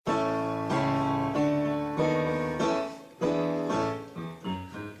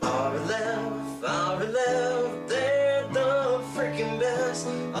left, they're the freaking best.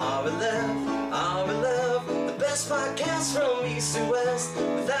 R11, the best podcast from east to west.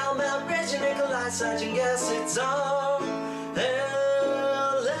 Without Mount Reggie, Nikolai, Sergeant, guess it's RLF.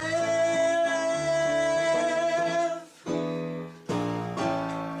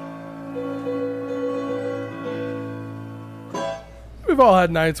 We've all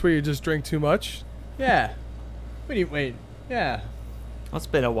had nights where you just drink too much. Yeah. Wait. Yeah. Well, it's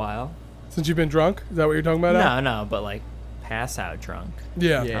been a while. Since you've been drunk? Is that what you're talking about? Al? No, but like pass out drunk.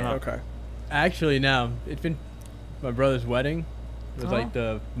 Yeah. Yeah. Okay. Actually, no. It's been my brother's wedding. It was Oh. like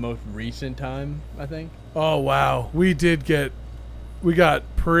the most recent time, I think. Oh, wow. We got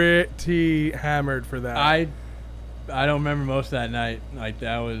pretty hammered for that. I don't remember most of that night. Like,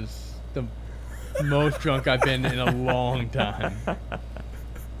 that was the most drunk I've been in a long time.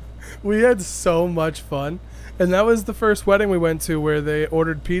 We had so much fun. And that was the first wedding we went to where they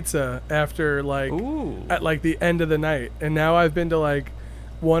ordered pizza after, like, Ooh. at, like, the end of the night. And now I've been to, like,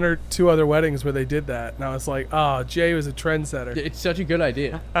 one or two other weddings where they did that. And I was like, oh, Jay was a trendsetter. It's such a good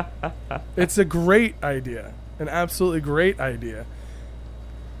idea. It's a great idea. An absolutely great idea.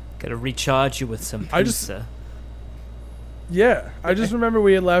 Gotta recharge you with some pizza. I just- Yeah. I just remember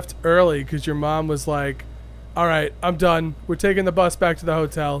we had left early because your mom was like, all right, I'm done. We're taking the bus back to the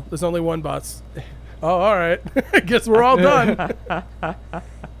hotel. There's only one bus. Oh, all right. I guess we're all done.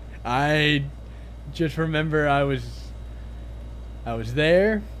 I just remember I was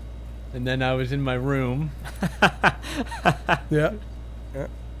there, and then I was in my room, Yeah.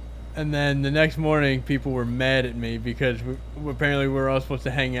 and then the next morning people were mad at me because apparently we were all supposed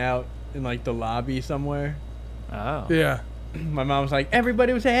to hang out in like the lobby somewhere. Oh. Yeah. My mom was like,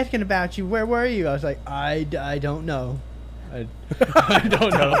 everybody was asking about you. Where were you? I was like, I don't know. I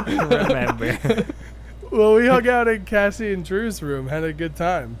don't know. Remember. Well, we hung out in Cassie and Drew's room, had a good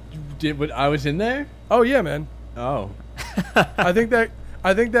time. I was in there? Oh yeah, man. Oh. I think that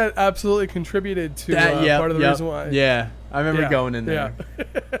absolutely contributed to part of the reason why. Yeah, I remember going in there.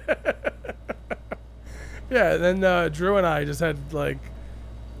 Yeah. Yeah. And then Drew and I just had like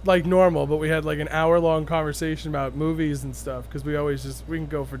normal, but we had like an hour-long conversation about movies and stuff because we can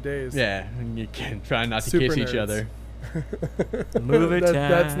go for days. Yeah, and you can try not to Super kiss each nerds. other. Movie time.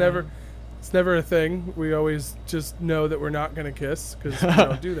 That's never. It's never a thing. We always just know that we're not gonna kiss because we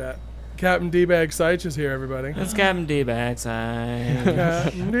don't do that. Captain D-Bag Seich is here, everybody. Let's Captain D-Bags.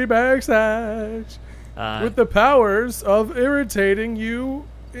 Captain D-Bag Seich. With the powers of irritating you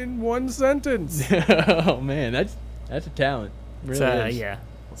in one sentence. Oh man, that's a talent. Really is. Yeah.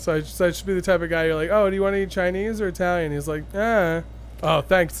 So I should be the type of guy you're like, oh, do you want to eat Chinese or Italian? He's like, oh,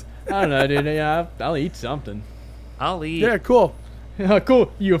 thanks. I don't know, dude. Yeah, I'll eat something. I'll eat. Yeah, cool. Oh,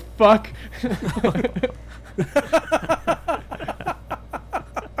 cool. You fuck.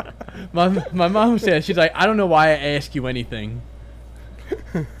 My mom says, she's like, I don't know why I ask you anything.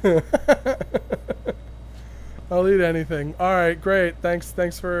 I'll eat anything. All right, great. Thanks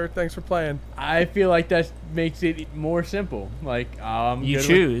for playing. I feel like that makes it more simple. Like, I'm You good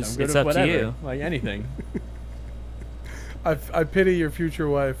choose. I'm good It's with up to whatever. you. Like anything. I pity your future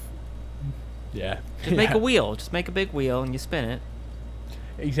wife. Yeah. Just make a wheel. Just make a big wheel and you spin it.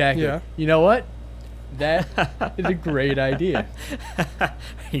 Exactly. Yeah. You know what? That is a great idea. Are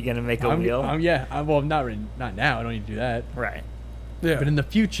you gonna make a wheel? Well, not now. I don't need to do that. Right. Yeah. But in the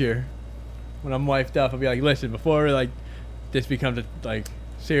future, when I'm wifed up, I'll be like, listen, before like this becomes a like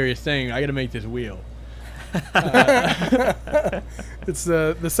serious thing, I got to make this wheel. It's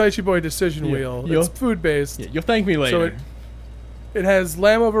the Saichi Boy decision Yeah. wheel. You'll- It's food based. Yeah, you'll thank me later. It has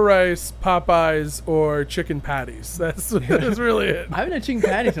lamb over rice, Popeyes, or chicken patties. That's really it. I haven't had chicken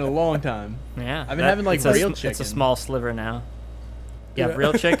patties in a long time. Yeah. I've been having, like, it's a real It's chicken. a small sliver now. You have Yeah.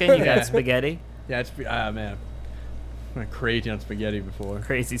 real chicken. You Yeah. got spaghetti. Yeah, it's man, I went crazy on spaghetti before.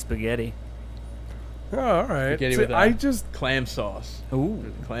 Crazy spaghetti. Oh, all right. Spaghetti See, with I just clam sauce.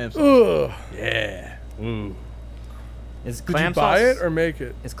 Ooh. Clam sauce. ugh. Yeah. Ooh. Is Did clam you buy sauce? it or make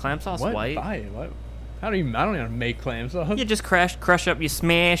it? Is clam sauce What? white? Buy it? What? I don't know how to make clam sauce. You just crush up. You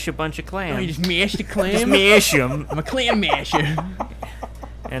smash a bunch of clams. Oh, you just mash the Just clam. mash them I'm a clam masher.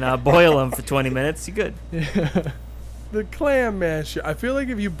 and boil them for 20 minutes. You good? The clam mash. I feel like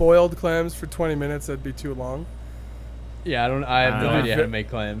if you boiled clams for 20 minutes, that'd be too long. Yeah, I have no Uh, idea how to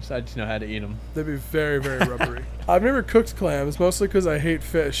make clams. I just know how to eat them. They'd be very, very rubbery. I've never cooked clams, mostly because I hate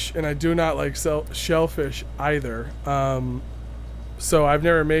fish, and I do not like shellfish either. So I've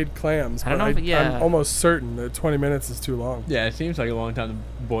never made clams. I don't but know if- yeah. I'm almost certain that 20 minutes is too long. Yeah, it seems like a long time to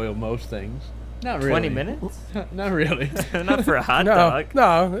boil most things. Not really. 20 minutes? Not really. Not for a hot No, dog.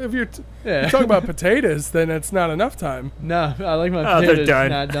 no. If you're Yeah. talking about potatoes, then it's not enough time. No, I like my Oh, they're potatoes done.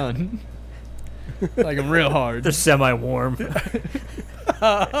 not done. Like them real hard. They're semi-warm.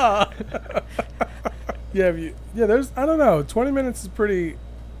 There's, I don't know, 20 minutes is pretty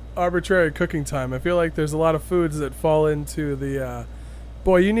arbitrary cooking time. I feel like there's a lot of foods that fall into the,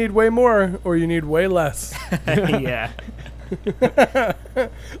 boy, you need way more or you need way less. Yeah.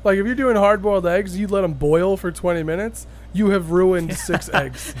 Like if you're doing hard-boiled eggs, you let them boil for 20 minutes, you have ruined 6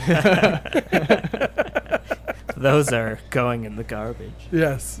 eggs. Those are going in the garbage.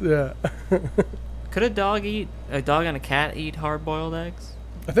 Yes, yeah. Could a dog and a cat eat hard-boiled eggs?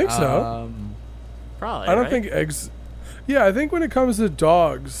 I think so. Probably. I don't right? think eggs. Yeah, I think when it comes to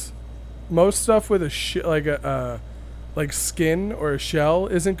dogs, most stuff with a like skin or a shell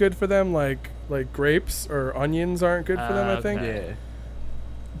isn't good for them. Like grapes or onions aren't good for them. I think. Okay. Yeah.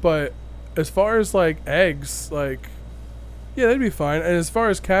 But as far as like eggs, like yeah, they'd be fine. And as far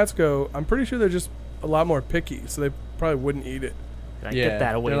as cats go, I'm pretty sure they're just a lot more picky, so they probably wouldn't eat it. Can I get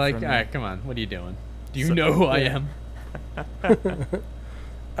that away They're like, from all me? right, come on. What are you doing? Do you know who I am?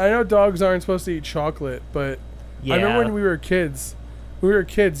 I know dogs aren't supposed to eat chocolate, but Yeah. I remember when we were kids. You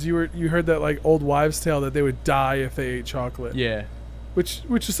heard that like old wives' tale that they would die if they ate chocolate. Yeah. Which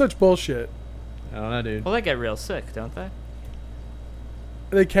is such bullshit. I don't know, dude. Well, they get real sick, don't they?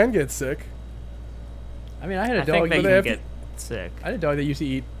 They can get sick. I mean, I had a I dog. think they but they can have get sick. I had a dog that used to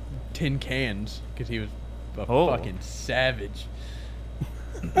eat tin cans because he was a Oh. fucking savage.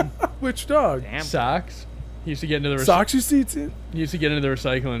 Which dog? Damn. Socks. He used to get into the Socks you see too? He used to get into the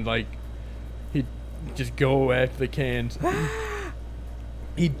recycling, like he'd just go after the cans.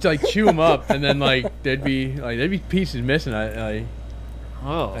 He'd like chew them up, and then like there'd be pieces missing.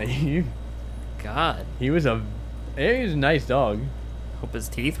 Oh, He God. was a nice dog. Hope his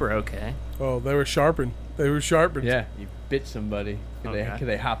teeth were okay. Oh, they were sharpened. Yeah, he bit somebody because Okay.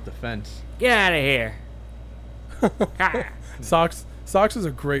 they hopped the fence. Get out of here. Ah. Socks is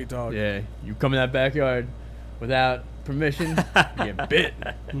a great dog. Yeah, you come in that backyard without permission, you get bit.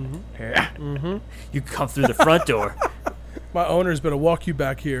 You come through the front door. My owner's better walk you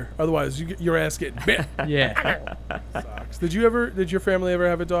back here, otherwise your ass getting bit. Yeah. Socks. Did your family ever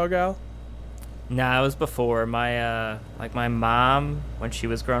have a dog, Al? Nah, it was before. My my mom, when she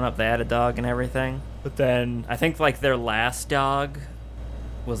was growing up, they had a dog and everything. But then I think like their last dog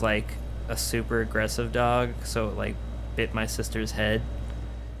was like a super aggressive dog, so it like bit my sister's head.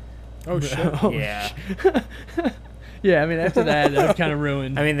 Oh shit. Yeah. Yeah, I mean after that kind of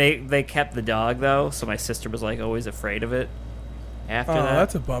ruined. I mean they kept the dog though, so my sister was like always afraid of it. After Oh, that,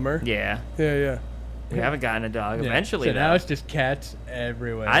 that's a bummer. yeah. Yeah. We haven't gotten a dog. Yeah. Eventually, So now though. it's just cats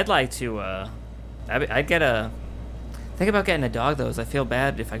everywhere. I'd like to. I'd get a. Think about getting a dog though. Is I feel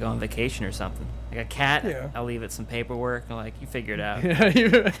bad if I go on vacation or something. Like a cat, Yeah. I'll leave it some paperwork. And like you figure it out.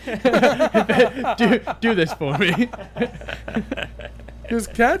 do this for me. Because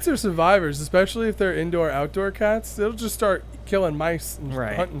cats are survivors, especially if they're indoor-outdoor cats. It'll just start killing mice and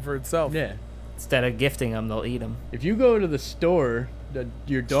Right. hunting for itself. Yeah. Instead of gifting them, they'll eat them. If you go to the store,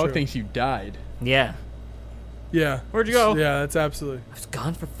 your dog true. thinks you died. Yeah. Yeah. Where'd you go? Yeah, that's absolutely. I was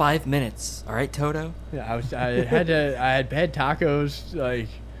gone for 5 minutes. All right, Toto. Yeah, I had bad tacos. Like,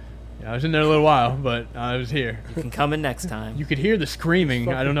 I was in there a little while, but I was here. You can come in next time. You could hear the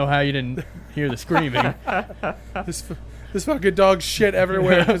screaming. I don't know how you didn't hear the screaming. This fucking dog shit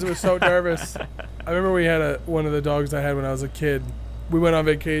everywhere because it was so nervous. I remember we had one of the dogs I had when I was a kid. We went on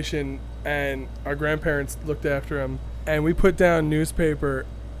vacation and our grandparents looked after him, and we put down newspaper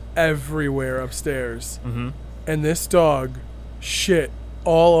everywhere upstairs. Mm-hmm. And this dog shit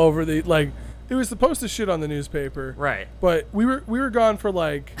all over the, like, it was supposed to shit on the newspaper. Right. But we were gone for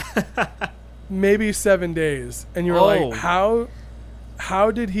like maybe 7 days, and you were Oh. like,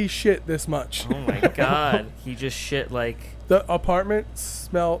 how did he shit this much? Oh my God. He just shit like. The apartment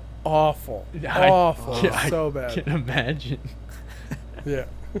smelled awful. I So bad. can imagine. Yeah.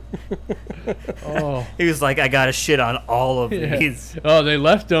 Oh, He was like, I gotta shit on all of yeah. these. Oh, they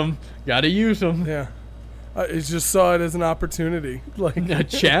left them. Got to use them. Yeah. I just saw it as an opportunity. Like, A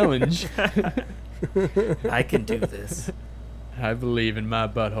challenge. I can do this. I believe in my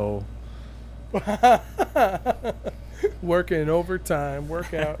butthole. working overtime,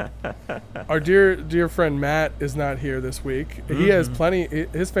 workout. Our dear friend Matt is not here this week. He has plenty.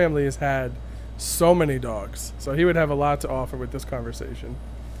 His family has had so many dogs, so he would have a lot to offer with this conversation.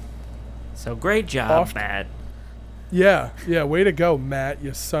 So great job, Off- Matt. Yeah, way to go, Matt,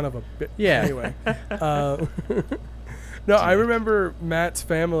 you son of a bitch. Yeah. Anyway, no, I remember Matt's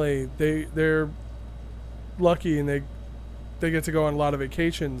family. They're lucky and they get to go on a lot of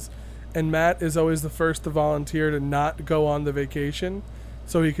vacations, and Matt is always the first to volunteer to not go on the vacation,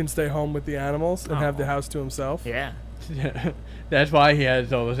 so he can stay home with the animals and have the Oh. house to himself. Yeah. That's why he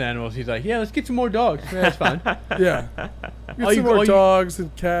has all those animals. He's like, yeah, let's get some more dogs. Yeah, that's fine. Yeah. Get you some go- more you- dogs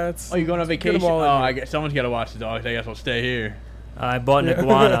and cats. Oh, you going on Get 'em vacation? all Oh, in I here. guess someone's got to watch the dogs. I guess I'll stay here. I bought an Yeah.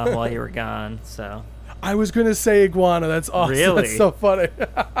 iguana while you were gone, so. I was gonna say iguana. That's awesome. Really? That's so funny.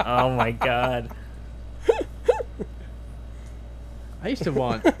 Oh my god. I used to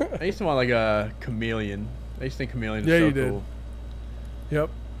want like a chameleon. I used to think chameleon was Yeah, so you did. cool. Yep.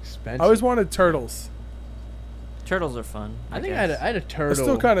 Expensive. I always wanted turtles. Turtles are fun. I think I guess. had a turtle. I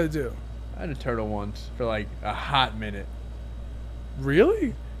still kind of do. I had a turtle once for like a hot minute.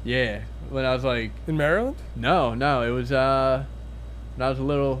 Really? Yeah, when I was like, In Maryland? no, it was when I was a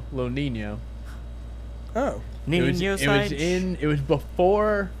little Nino. Oh. It was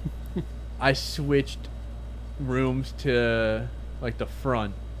before I switched rooms to like the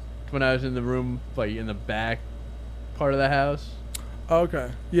front. When I was in the room like in the back part of the house.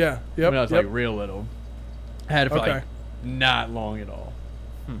 Okay. Yeah. Yep. When I was yep. like real little. I had it for Okay. like not long at all.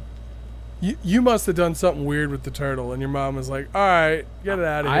 You must have done something weird with the turtle, and your mom was like, "All right, get it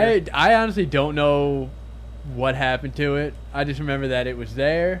out of here." I honestly don't know what happened to it. I just remember that it was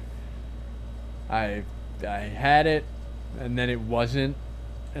there. I had it, and then it wasn't,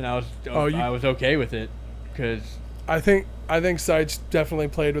 and I was okay with it because I think Seitz definitely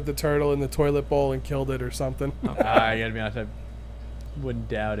played with the turtle in the toilet bowl and killed it or something. I gotta be honest, I wouldn't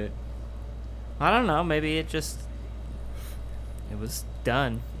doubt it. I don't know. Maybe it was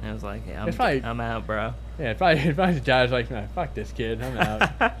done. It was like, yeah, I'm out, bro. Yeah, if I was a guy, I was like, nah, fuck this kid, I'm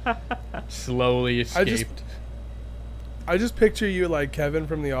out. Slowly escaped. I just picture you like Kevin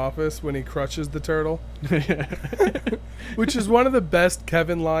from The Office when he crushes the turtle, which is one of the best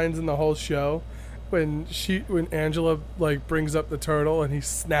Kevin lines in the whole show. When Angela like brings up the turtle and he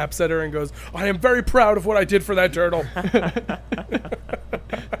snaps at her and goes, "I am very proud of what I did for that turtle."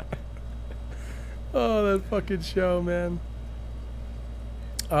 Oh, that fucking show, man.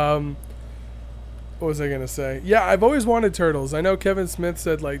 What was I gonna say? Yeah, I've always wanted turtles. I know Kevin Smith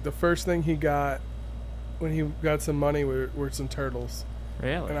said like the first thing he got when he got some money were some turtles,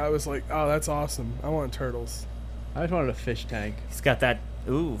 Really? and I was like, "Oh, that's awesome! I want turtles." I just wanted a fish tank. He's got that.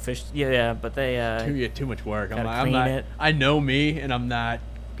 Ooh, fish. Yeah, but they. Too much work. Gotta I'm clean not. it. I know me, and I'm not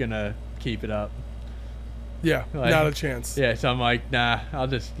gonna keep it up. Yeah, Like, not a chance. Yeah, so I'm like, nah. I'll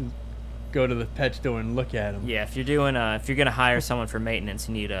just go to the pet store and look at them. Yeah, if you're gonna hire someone for maintenance,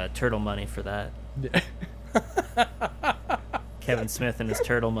 you need turtle money for that. Kevin Smith and his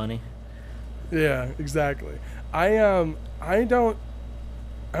turtle money. Yeah, exactly. I don't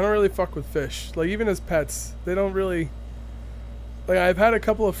really fuck with fish. Like even as pets, they don't really. Like I've had a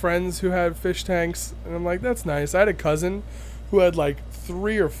couple of friends who had fish tanks, and I'm like, that's nice. I had a cousin who had like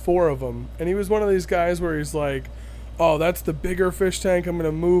 3 or 4 of them, and he was one of these guys where he's like, "Oh, that's the bigger fish tank. I'm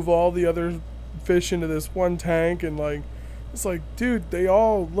gonna move all the other fish into this one tank," and like, it's like, dude, they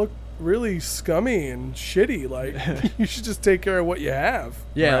all look really scummy and shitty. Like, you should just take care of what you have.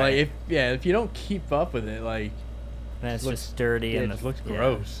 Yeah, Right. like if you don't keep up with it, like And it's looks- just dirty yeah, and it just looks yeah.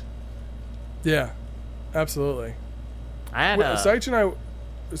 gross. Yeah, absolutely. I had Seitz and I.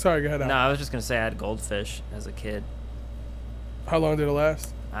 Sorry, go ahead. Al. no, I was just gonna say I had goldfish as a kid. How long did it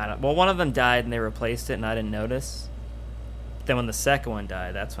last? Well, one of them died and they replaced it, and I didn't notice. Then when the second one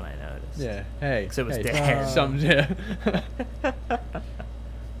died, that's when I noticed. Yeah. Hey. 'Cause it was hey, dead. Something. Yeah.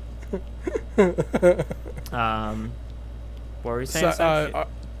 What were you saying? Sam?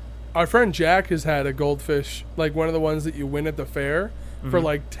 Our friend Jack has had a goldfish, like one of the ones that you win at the fair, for Mhm.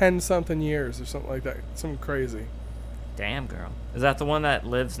 like 10-something years or something like that. Something crazy. Damn, girl. Is that the one that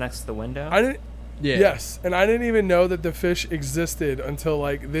lives next to the window? I didn't. Yeah. Yes, and I didn't even know that the fish existed until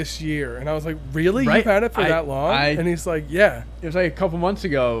like this year, and I was like, "Really? Right. You've had it for I- that long?" I- And he's like, "Yeah." It was like a couple months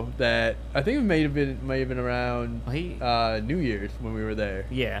ago that I think it may have been around Well, he- New Year's when we were there.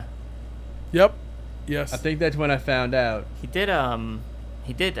 Yeah. Yep. Yes. I think that's when I found out. He did,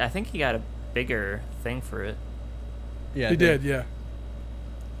 I think he got a bigger thing for it. Yeah. he did. Yeah.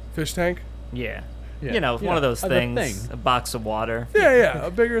 Fish tank. Yeah. Yeah. You know, one of those the things. thing. A box of water. Yeah, yeah,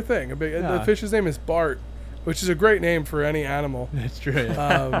 a bigger thing. The Yeah. fish's name is Bart, which is a great name for any animal. That's true.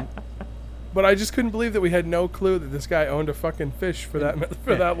 Yeah. But I just couldn't believe that we had no clue that this guy owned a fucking fish for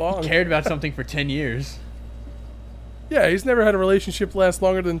that long. Cared about something for 10 years. Yeah, he's never had a relationship last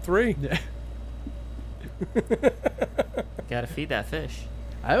longer than 3. Yeah. Gotta feed that fish.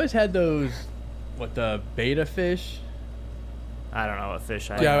 I always had those, the beta fish? I don't know what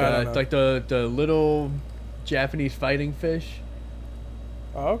fish I Yeah, I don't know. Like the little Japanese fighting fish.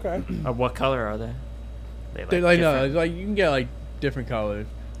 Oh, okay. Or what color are they? They're like, no, different? like you can get like different colors.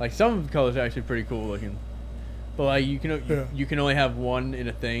 Like some of the colors are actually pretty cool looking. But like you can Yeah. you can only have one in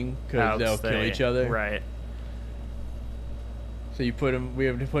a thing because Oh, they'll kill each other. Right. So you put them. We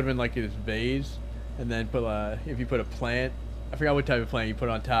have to put them in like this vase, and then if you put a plant, I forgot what type of plant you put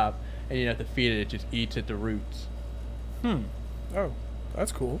on top, and you have to feed it. It just eats at the roots. Oh,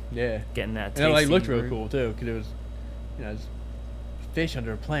 that's cool. Yeah. Getting that. And it like looked tasty real cool too, because it was, it's fish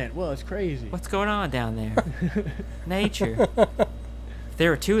under a plant. Well, it's crazy. What's going on down there? Nature. If there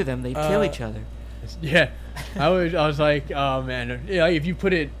were two of them, they'd kill each other. Yeah, I was like, oh man, yeah, if you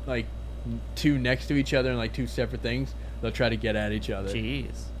put it like two next to each other and like two separate things, they'll try to get at each other.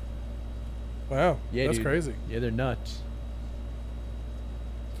 Jeez. Wow, Yeah, that's dude. crazy. Yeah, they're nuts.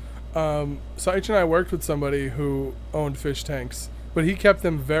 Saich and I worked with somebody who owned fish tanks, but he kept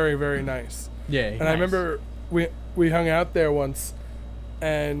them very, very nice. Yeah, And I remember we hung out there once,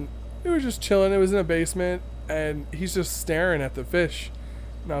 and we were just chilling. It was in a basement, and he's just staring at the fish.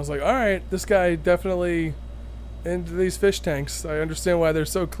 And I was like, all right, this guy definitely into these fish tanks. I understand why they're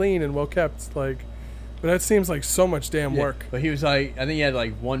so clean and well kept. Like, but that seems like so much damn Yeah, work. But he was like, I think he had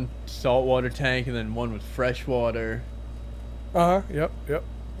like one saltwater tank and then one with fresh water. Yep. Maybe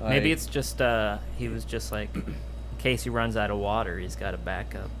Like- it's just he was just like, in case he runs out of water, he's got a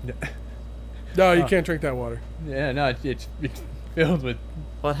backup. No, you can't drink that water. Yeah, no, it's filled with.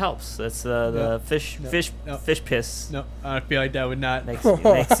 Well, it helps. That's the fish piss No, I feel like that would not. makes you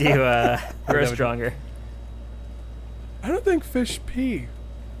grow would- stronger. I don't think fish pee.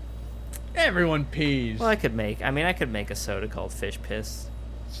 Everyone pees. Well, I could make a soda called fish piss.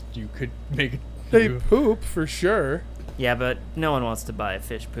 You could make it. They poop for sure. Yeah, but no one wants to buy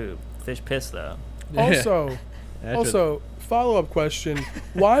fish poop. Fish piss though. Also, follow-up question: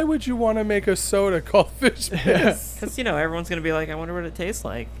 why would you want to make a soda called fish piss? Because everyone's gonna be like, I wonder what it tastes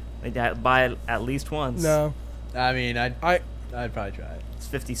like. They buy it at least once. No, I mean, I'd I probably try it. It's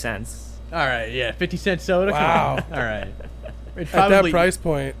 50 cents. All right, yeah, 50-cent soda. Come Wow. on. All right. It's at that price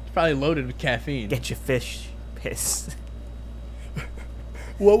point. probably loaded with caffeine. Get your fish piss.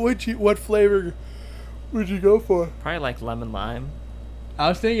 What flavor would you go for? Probably like lemon lime. I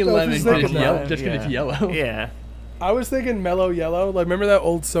was thinking I was lemon, just but thinking it's yellow, lime, just because it's Yeah. yellow. Yeah, I was thinking mellow yellow. Like, remember that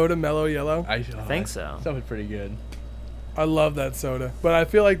old soda, mellow yellow? I think so. That was pretty good. I love that soda, but I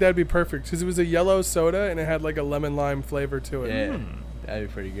feel like that'd be perfect because it was a yellow soda and it had like a lemon lime flavor to it. Yeah, that'd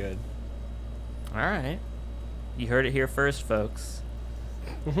be pretty good. all right. You heard it here first, folks.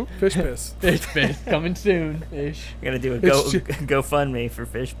 Fish piss. Fish coming soon. Ish. We're gonna do a It's GoFundMe for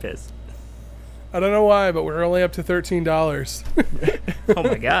fish piss. I don't know why, but we're only up to $13. Oh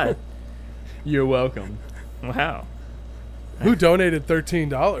my god! You're welcome. Wow, Who donated $13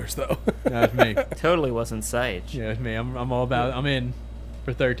 though? That was me. totally wasn't Sage. Yeah, it was me. I'm all about. I'm in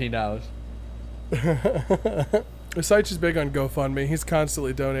for $13. Saich is big on GoFundMe. He's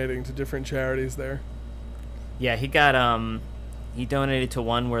constantly donating to different charities there. Yeah, he got he donated to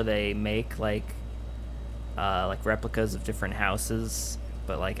one where they make like replicas of different houses,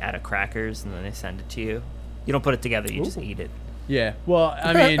 but like out of crackers, and then they send it to you. You don't put it together; you just eat it. Yeah. Well,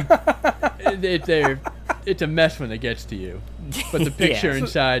 I mean, it's a mess when it gets to you, but the picture Yeah.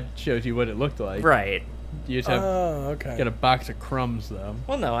 inside shows you what it looked like. Right. You just have Oh, okay. got a box of crumbs though.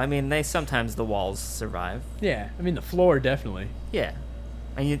 Well, no, I mean sometimes the walls survive. Yeah. I mean the floor definitely Yeah,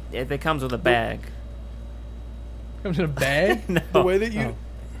 and it comes with a bag. comes in a bag. No, The way that you, Oh.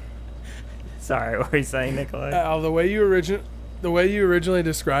 sorry, what were you saying, Nikolai? Al, the way you originally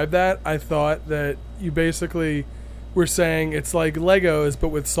described that, I thought that you basically were saying it's like Legos but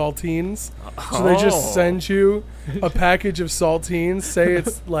with saltines. So they just send you a package of saltines. Say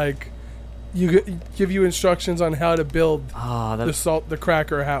it's like give you instructions on how to build Oh, the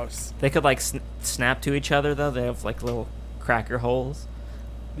cracker house. they could like snap to each other though. They have like little cracker holes.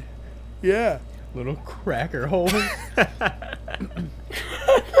 Yeah. Little cracker hole.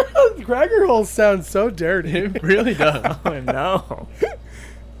 Cracker holes sound so dirty. It really does. Oh no!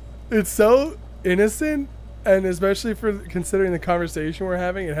 It's so innocent, and especially for considering the conversation we're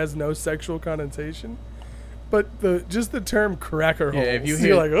having, it has no sexual connotation. But just the term cracker holes, Yeah, if you you're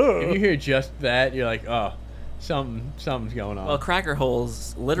hear like, oh. if you hear just that, you're like, oh, something's going on. Well, cracker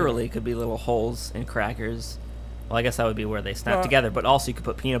holes literally could be little holes in crackers. Well, I guess that would be where they snap together. But also, you could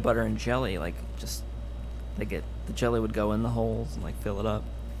put peanut butter and jelly. Like, just the jelly would go in the holes and like fill it up.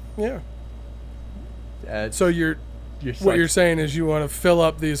 Yeah. It's- So what you're saying is you want to fill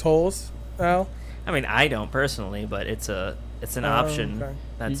up these holes, Al? I mean, I don't personally, but it's an option okay.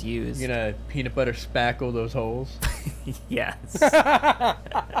 that's used. You're gonna peanut butter spackle those holes. Yes.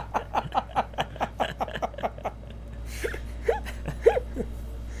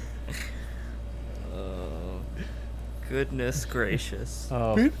 Oh, goodness gracious.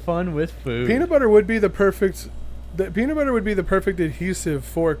 Oh, Pe- fun with food. Peanut butter would be the perfect adhesive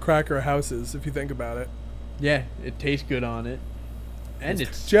for cracker houses if you think about it. Yeah, it tastes good on it. And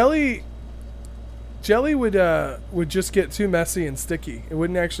it's Jelly would just get too messy and sticky. It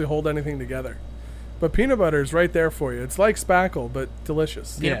wouldn't actually hold anything together. But peanut butter is right there for you. It's like spackle, but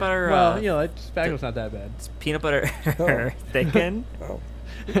delicious. Peanut butter, Well, spackle's not that bad. It's peanut butter Oh. thicken. Oh.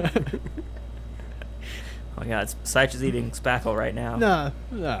 Oh my god, Sych is eating spackle right now.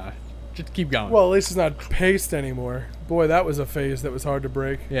 Nah. Just keep going. Well, at least it's not paste anymore. Boy, that was a phase that was hard to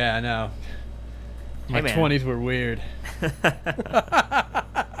break. Yeah, I know. My Hey, man. 20s were weird.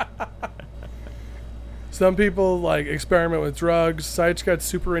 Some people like experiment with drugs. Sych got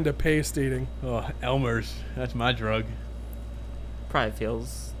super into paste eating. Oh, Elmer's. That's my drug. Probably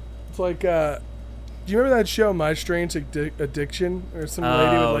feels. It's like, do you remember that show, My Strange Addiction? Or some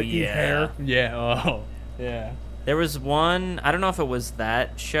lady would like eat hair. Yeah, oh, yeah. There was one, I don't know if it was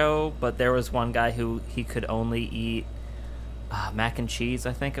that show, but there was one guy who he could only eat mac and cheese,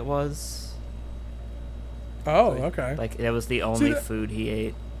 I think it was. Oh, okay. Like, it was the only that- food he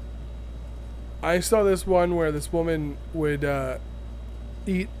ate. I saw this one where this woman would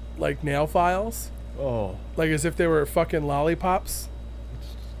eat like nail files, Oh. like as if they were fucking lollipops,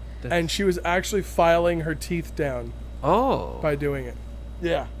 and she was actually filing her teeth down Oh. by doing it.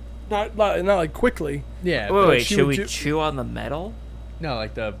 Yeah, not like quickly. Yeah. Wait, she should would we do- chew on the metal? No,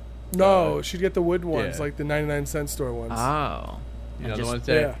 like the... No, she'd get the wood ones, yeah. like the 99-cent store ones. Oh. You know, And the just- ones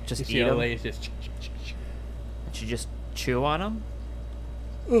that... yeah. just you see eat old 'em? ladies just... Should you just chew on them?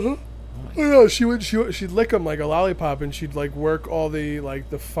 Oh, no, she'd lick them like a lollipop, and she'd like work all the like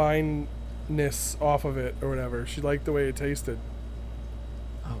the fineness off of it or whatever. She liked the way it tasted.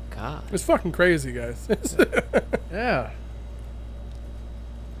 Oh, God. It's fucking crazy, guys. Yeah.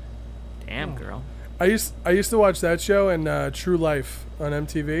 Damn, girl. I used to watch that show and True Life on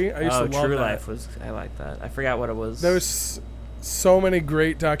MTV. I used to love True that. Life was... I like that. I forgot what it was. There was so many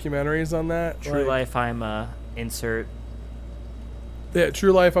great documentaries on that. True like, Life, I'm insert. Yeah,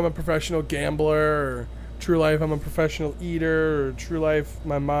 True Life, I'm a professional gambler, or True Life, I'm a professional eater, or True Life,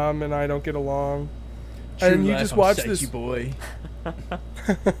 my mom and I don't get along. And you just watch this. boy.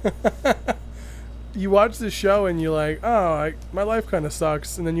 You watch this show and you're like, oh, my life kind of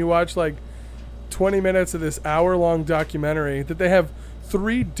sucks. And then you watch like 20 minutes of this hour-long documentary that they have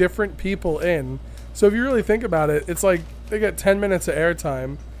 3 different people in. So if you really think about it, it's like they get 10 minutes of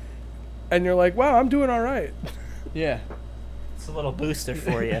airtime, and you're like, wow, I'm doing all right. Yeah. It's a little booster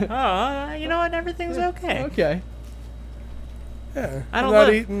for you. Oh, you know what? Everything's okay. Okay. Yeah, I I'm don't not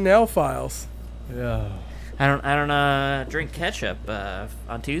know. eating nail files. Yeah. I don't drink ketchup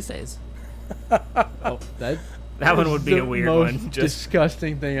on Tuesdays. Oh, that That one is would be the a weird most one. Just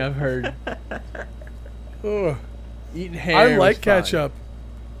disgusting thing I've heard. Ugh. Eating hair. I was like fine. ketchup,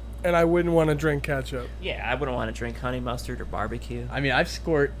 and I wouldn't want to drink ketchup. yeah, I wouldn't want to drink honey mustard or barbecue. I mean, I've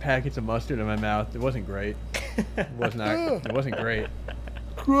squirt packets of mustard in my mouth. It wasn't great. It wasn't great.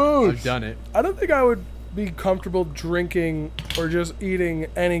 Gross. I've done it. I don't think I would be comfortable drinking or just eating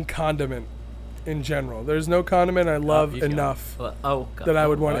any condiment in general. There's no condiment I love he's gone. enough Oh, God. that I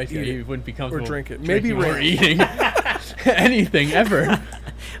would I want to see, eat you it. wouldn't be comfortable drink it. Maybe drinking or ranch. eating anything ever.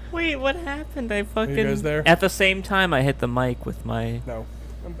 Wait, what happened? I fucking... guys there? At the same time, I hit the mic with my... No.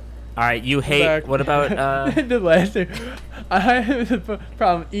 All right, you hate... back. What about... The last thing, I have the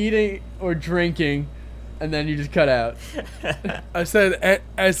problem eating or drinking, and then you just cut out. I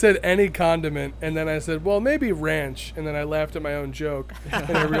said any condiment, and then I said, well, maybe ranch, and then I laughed at my own joke,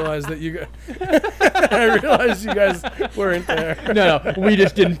 and I realized that you guys weren't there. No, we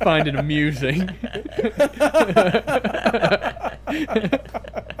just didn't find it amusing.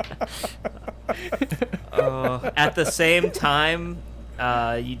 At the same time,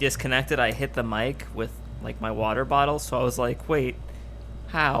 you disconnected, I hit the mic with like my water bottle, so I was like, wait,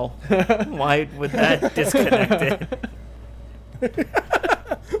 how? Why would that disconnect it?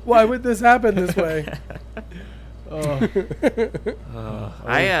 Why would this happen this way? Oh,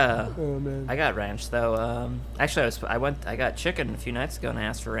 Oh man. I got ranch though. Actually, I got chicken a few nights ago and I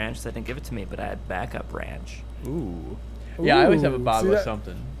asked for ranch. They didn't give it to me, but I had backup ranch. ooh. Yeah, I always have a Ooh, bottle see of that-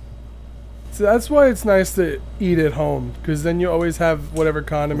 something. So that's why it's nice to eat at home, because then you always have whatever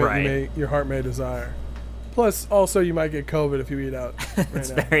condiment Right. your heart may desire. Plus, also you might get COVID if you eat out. It's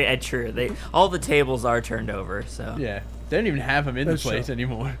now. very true. All the tables are turned over, so Yeah, they don't even have them in That's the place true.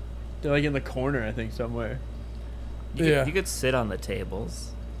 anymore. They're like in the corner, I think, somewhere. Yeah. You could sit on the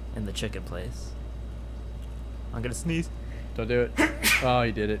tables in the chicken place. I'm gonna sneeze. Don't do it. Oh,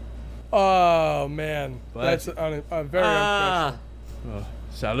 you did it. Oh man, What? that's very unprofessional. Oh,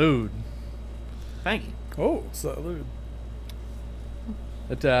 salud. Thank you. Oh, salud.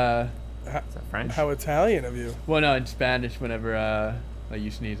 But Is that French? How Italian of you. well, no, in Spanish, whenever like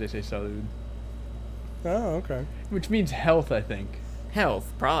you sneeze, they say salud, Oh, okay. which means health, I think.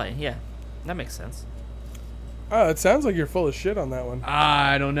 Health, probably. Yeah, that makes sense. Oh, it sounds like you're full of shit on that one.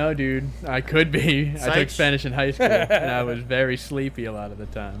 I don't know, dude. I could be. I took Sage? Spanish in high school, and I was very sleepy a lot of the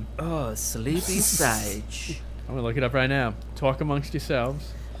time. Oh, sleepy Sage. I'm gonna look it up right now. Talk amongst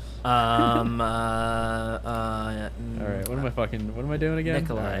yourselves. All right. What am I doing again?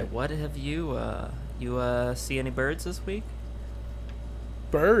 Nikolai, All right. what have you see any birds this week?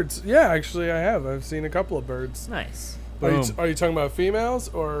 Birds? Yeah, actually, I have. I've seen a couple of birds. Nice. Boom. Are you talking about females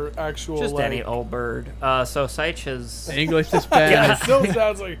or actual? Just like, any old bird. So Seich has. English to It Spanish. still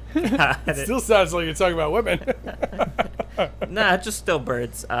sounds like you're talking about women. Nah, just still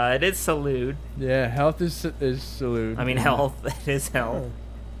birds. It is salute. Yeah, health is salute. I mean health. It is health.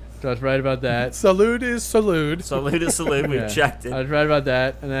 So I was right about that. Salute is salute. Salute is salute. We've Yeah, checked it. I was right about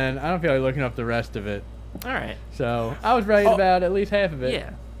that, and then I don't feel like looking up the rest of it. All right. So I was right about at least half of it. Yeah.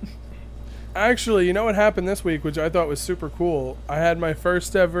 Actually, you know what happened this week, which I thought was super cool? I had my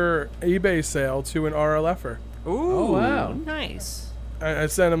first ever eBay sale to an RLFer. Ooh. wow. Nice. I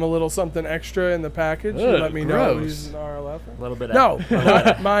sent him a little something extra in the package to Ugh, let me know gross. he's an RLFer. A little bit. No,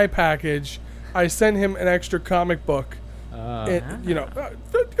 not my package. I sent him an extra comic book.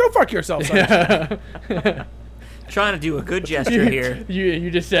 Go fuck yourself, son. Trying to do a good gesture here.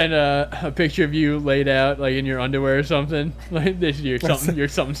 You just sent a picture of you laid out like in your underwear or something. Like this, you're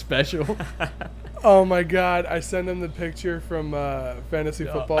something special. Oh my god! I sent him the picture from fantasy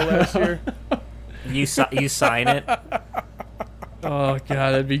football last year. You sign it. Oh god,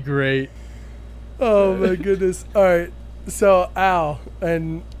 that'd be great. Oh my goodness! All right, so Al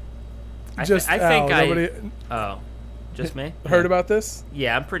and I just think Al. I. Nobody Oh, just me? heard about this?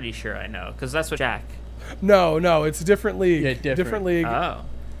 Yeah, I'm pretty sure I know because that's what Jack. No, it's a different league. Yeah, different. league. Oh.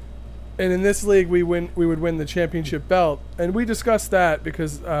 And in this league, we would win the championship belt, and we discussed that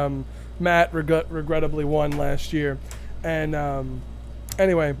because Matt regrettably won last year, and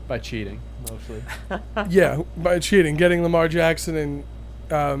anyway, By cheating, mostly. yeah, by cheating, getting Lamar Jackson and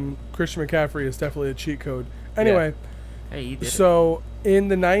Christian McCaffrey is definitely a cheat code. Anyway, Hey, you did it. so in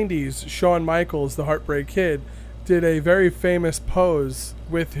the '90s, Shawn Michaels, the Heartbreak Kid, did a very famous pose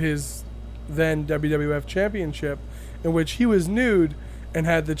with his then WWF Championship, in which he was nude and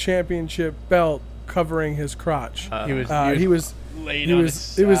had the championship belt covering his crotch. He was laid he on was-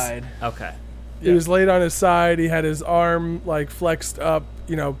 his it was- side. Okay. He was laid on his side. He had his arm like flexed up,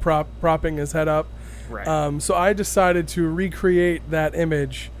 propping his head up. Right. So I decided to recreate that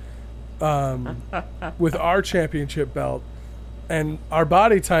image with our championship belt, and our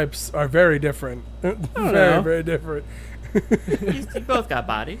body types are very different. Very different. You both got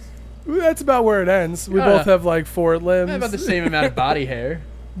bodies. That's about where it ends. We both have like 4 limbs. About the same amount of body hair.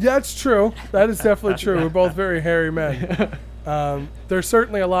 That's true. That is definitely true. We're both very hairy men. There's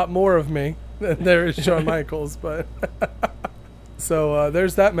certainly a lot more of me than there is Shawn Michaels, but so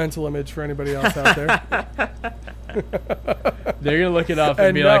there's that mental image for anybody else out there. They're gonna look it up and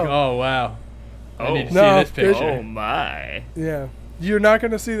And be no. like, "Oh wow, I need to No, see this picture." Oh my. Yeah. You're not going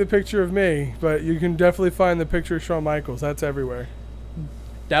to see the picture of me, but you can definitely find the picture of Shawn Michaels. That's everywhere.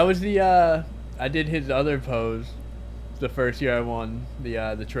 That was the I did his other pose the first year I won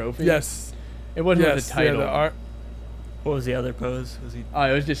the trophy. Yes. It wasn't Yes. with the title. What was the other pose? Was he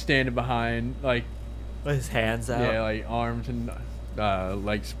I was just standing behind, like, with his hands out? yeah, like arms and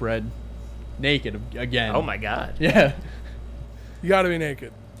like spread, naked again. Oh my god. Yeah. You got to be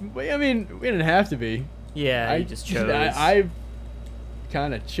naked. But, I mean, we didn't have to be. Yeah, you just chose. I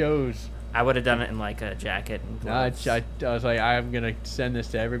kind of chose. I would have done it in like a jacket and gloves. I was like, I'm gonna send this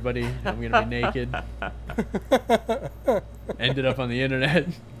to everybody. I'm gonna be naked. Ended up on the internet.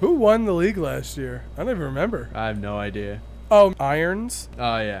 Who won the league last year? I don't even remember. I have no idea. Oh, Irons?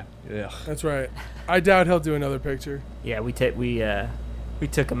 Oh yeah. Ugh. That's right. I doubt he'll do another picture. Yeah, we took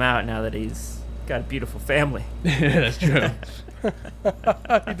him out now that he's got a beautiful family. That's true.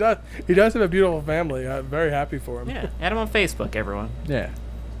 He does have a beautiful family. I'm very happy for him. Yeah, add him on Facebook, everyone. Yeah.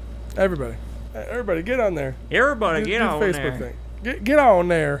 Everybody, get on there. Everybody, Do get the on Facebook there. thing. Get on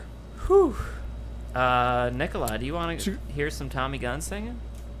there. Whew. Nikolai, do you want to hear some Tommy Gunn singing?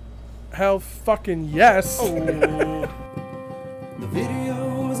 Hell fucking yes. The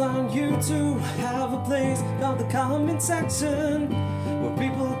videos on YouTube have a place called the comment section, where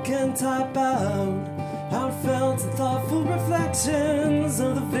people can type out heartfelt and thoughtful reflections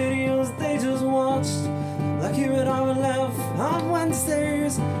of the videos they just watched. Like here at RLF on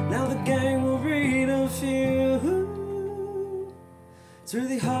Wednesdays, now the gang will read a few. It's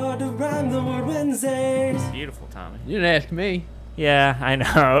really hard to rhyme the word Wednesdays. Beautiful, Tommy. You didn't ask me. Yeah, I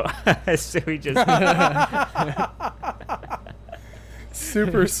know. So we just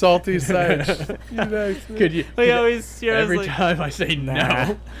Super salty Seich. You next. Could you? We always hear Every like, time I say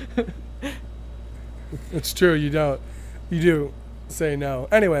Nah. no. It's true. You don't. You do say no.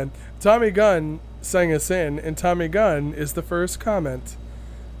 Anyway, Tommy Gunn sang us in, and Tommy Gunn is the first comment.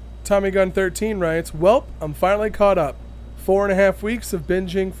 Tommy Gunn 13 writes, "Welp, I'm finally caught up. 4.5 weeks of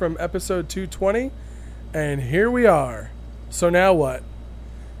binging from episode 220, and here we are. So now what?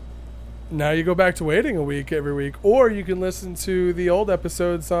 Now you go back to waiting a week every week, or you can listen to the old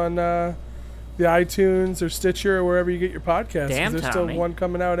episodes on the iTunes or Stitcher or wherever you get your podcasts. 'Cause Damn, there's Tommy. still one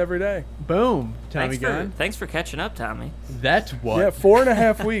coming out every day. Boom, Tommy Gunn. Thanks for catching up, Tommy. That's what. Yeah,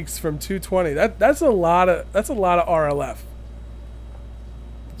 4.5 weeks from 220. That's a lot of RLF.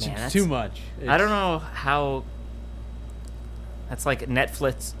 Man, It's too much. I don't know how. That's like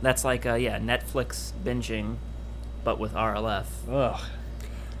Netflix. That's like Netflix binging, but with RLF. Ugh.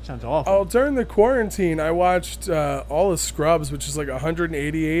 Sounds awful. Oh, during the quarantine, I watched all of Scrubs, which is like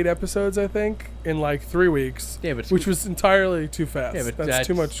 188 episodes, I think, in like 3 weeks. Yeah, but which was entirely too fast. Yeah, but that's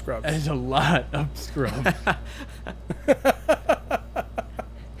too much Scrubs. That is a lot of Scrubs.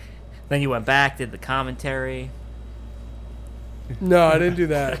 Then you went back, did the commentary. No, I didn't do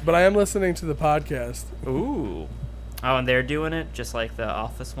that, but I am listening to the podcast. Ooh. Oh, and they're doing it just like the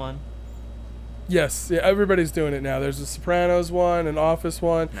Office one. Yes, yeah, everybody's doing it now. There's a Sopranos one, an Office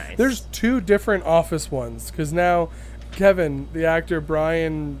one. Nice. There's 2 different Office ones because now Kevin, the actor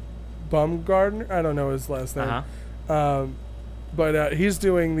Brian Baumgartner, I don't know his last name, but he's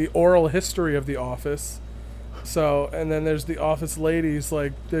doing the oral history of The Office. So, and then there's the Office ladies.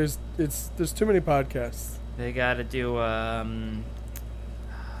 Like, there's too many podcasts. They got to do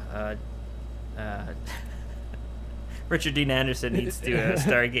Richard Dean Anderson needs to do a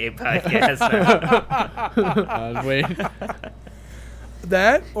Stargate podcast now. I was waiting.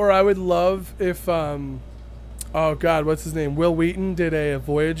 That, or I would love if oh God, what's his name? Will Wheaton did a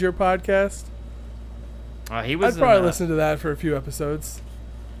Voyager podcast. He was. I'd probably listen to that for a few episodes.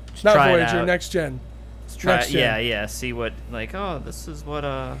 Not try it Voyager, out. Next Gen. Try, Next Gen. yeah. See what this is what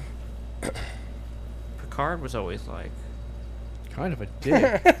Picard was always like. Kind of a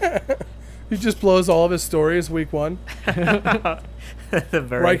dick. He just blows all of his stories week 1.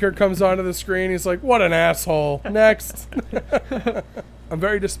 Riker comes onto the screen. He's like, "What an asshole." Next. I'm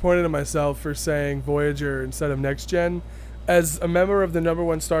very disappointed in myself for saying Voyager instead of Next Gen. As a member of the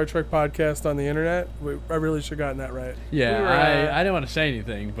 #1 Star Trek podcast on the internet, I really should have gotten that right. Yeah, We were, I didn't want to say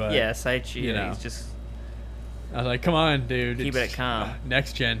anything, but Saichi, you know. he's just I was like, "Come on, dude, keep it calm."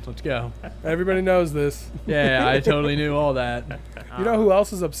 Next Gen, let's go." Everybody knows this. Yeah, I totally knew all that. You know who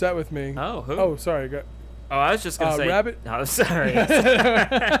else is upset with me? Oh, who? Oh, sorry. Oh, I was just gonna say Rabbit. Oh, sorry.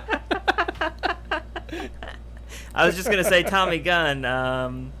 I was just gonna say Tommy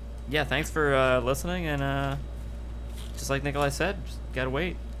Gunn. Yeah, thanks for listening, and just like Nikolai said, just gotta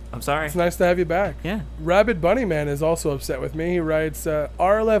wait. I'm sorry. It's nice to have you back. Yeah. Rabid Bunny Man is also upset with me. He writes,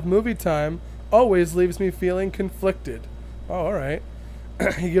 RLF movie time always leaves me feeling conflicted. Oh, all right.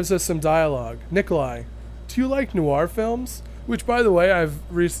 He gives us some dialogue. Nikolai, do you like noir films? Which, by the way, I've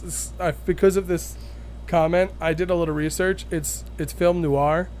because of this comment, I did a little research. It's film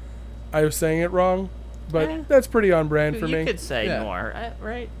noir. I was saying it wrong, but that's pretty on brand for me. You could say Yeah. noir,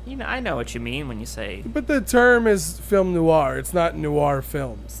 right? You know, I know what you mean when you say. But the term is film noir. It's not noir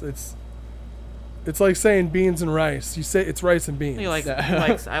films. It's like saying beans and rice. You say it's rice and beans.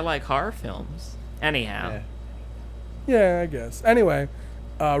 I like horror films. Anyhow. Yeah. Yeah, I guess. Anyway,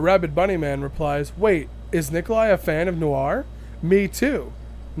 Rabid Bunny Man replies, "Wait, is Nikolai a fan of noir? Me too,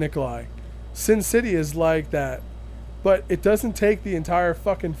 Nikolai. Sin City is like that, but it doesn't take the entire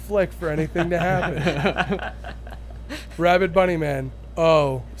fucking flick for anything to happen." Rabid Bunny Man,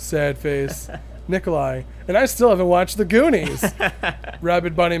 oh, sad face. Nikolai, and I still haven't watched The Goonies.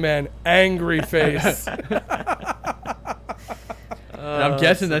 Rabid Bunny Man, angry face. I'm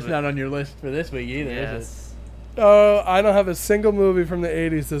guessing that's not on your list for this week either, is it? Yes. Oh, I don't have a single movie from the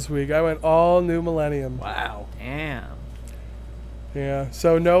 80s this week. I went all new millennium. Wow. Damn. Yeah,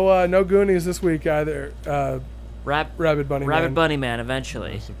 so no Goonies this week either. Rabid Bunny Man. Rabid Bunny Man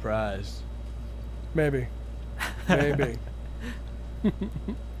eventually. I'm surprised. Maybe.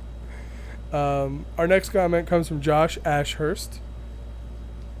 Our next comment comes from Josh Ashurst.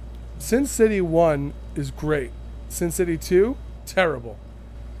 Sin City 1 is great. Sin City 2, terrible.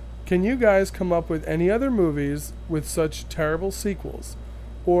 Can you guys come up with any other movies with such terrible sequels?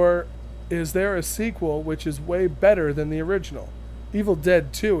 Or is there a sequel which is way better than the original? Evil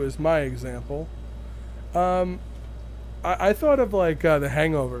Dead 2 is my example. I thought of like The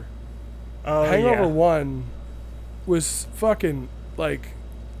Hangover. Hangover 1 was fucking like,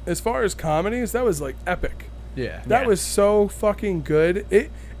 as far as comedies, that was like epic. Yeah. That was so fucking good.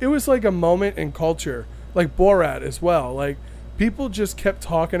 It was like a moment in culture, like Borat as well. Like people just kept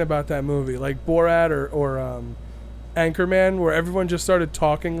talking about that movie, like Borat or Anchorman, where everyone just started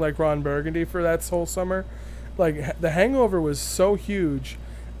talking like Ron Burgundy for that whole summer. Like The Hangover was so huge,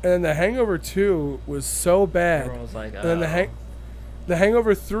 and then The Hangover 2 was so bad. Everyone was like, And then The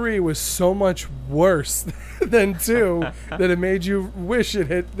Hangover 3 was so much worse than 2 that it made you wish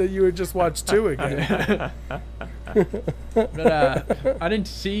that you had just watched 2 again. But I didn't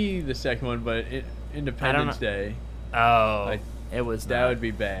see the second one, but Independence Day. Oh, Like, it was that not, would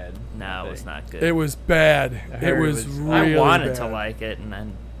be bad. No, it was not good. It was bad. heard It it was was- really I wanted bad. to like it, and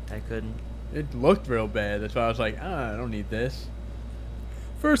then I couldn't. It looked real bad. That's why I was like, I don't need this.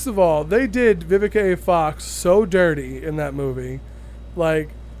 First of all, they did Vivica A. Fox so dirty in that movie. Like,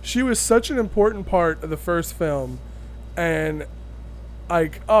 she was such an important part of the first film. And,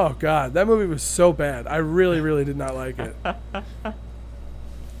 like, oh, God, that movie was so bad. I really, really did not like it. I'm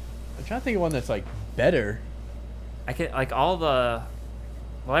trying to think of one that's like better. I can like all the.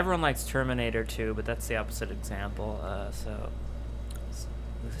 Well, everyone likes Terminator 2, but that's the opposite example.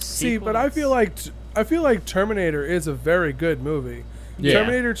 See, but I feel like Terminator is a very good movie. Yeah.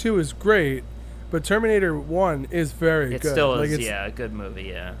 Terminator 2 is great, but Terminator 1 is very it good. still Like, is. it's, Yeah, a good movie.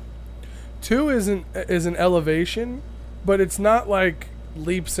 Yeah. 2 is an elevation, but it's not like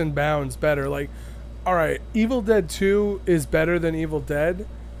leaps and bounds better. Like, all right, Evil Dead 2 is better than Evil Dead,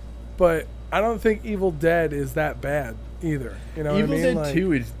 but I don't think Evil Dead is that bad either. You know Evil what I mean? Dead Like,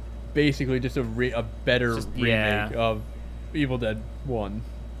 2 is basically just a better Just- remake yeah. of Evil Dead 1.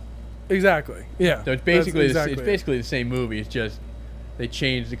 Exactly. Yeah. So it's basically That's it's basically the same movie. It's just they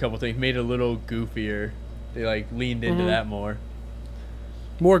changed a couple things, made it a little goofier. They like leaned into that more.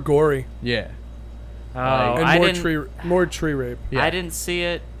 more gory Yeah. Oh, and I more didn't. tree rape. Yeah. I didn't see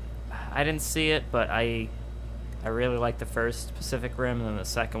it. But I really liked the first Pacific Rim, and then the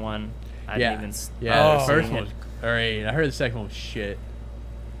second one. I didn't even. Yeah. Oh. The first one was alright. I heard the second one was shit.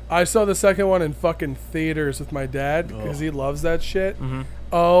 I saw the second one in fucking theaters with my dad because he loves that shit. Mhm.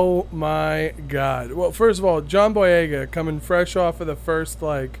 Oh my god. Well, first of all, John Boyega coming fresh off of the first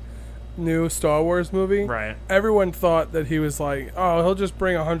like new Star Wars movie. Right. Everyone thought that he was like, oh, he'll just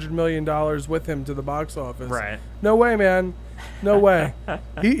bring $100 million with him to the box office. Right. No way, man. No way.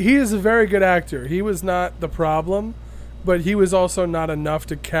 He is a very good actor. He was not the problem, but he was also not enough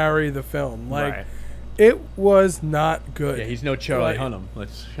to carry the film. Like, Right. it was not good. Yeah, he's no Charlie Like,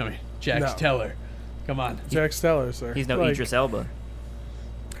 Hunnam. Jax No. Teller. Come on. Jack Steller, sir. He's no Like, Idris Elba.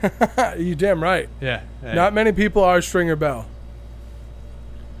 You damn right. Yeah. Hey. Not many people are Stringer Bell.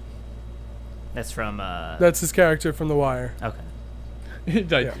 That's from. That's his character from The Wire. Okay.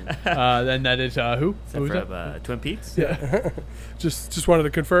 Like, then that is who? Is that Who's from that? Twin Peaks? Yeah. just wanted to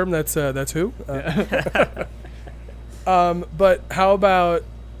confirm that's who. But how about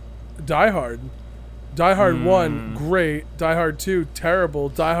Die Hard? Die Hard 1, great. Die Hard 2, terrible.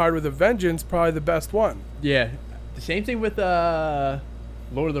 Die Hard with a Vengeance, probably the best one. Yeah. The same thing with Lord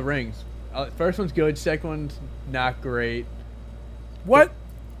of the Rings. First one's good. Second one's not great. What?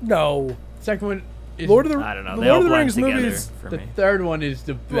 No. Second one is Lord of the I don't know. The They Lord all of the blend Rings together movies, for the me. third one is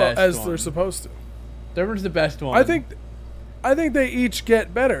the well, best as one. they're supposed to. Third one's the best one. I think they each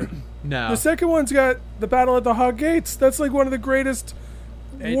get better. no. The second one's got the Battle at the Hog Gates. That's like one of the greatest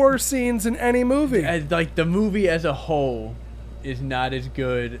war scenes in any movie. Like the movie as a whole is not as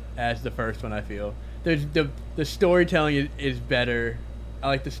good as the first one. I feel there's the storytelling is better. I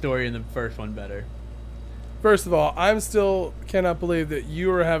like the story in the first one better. First of all, I'm still cannot believe that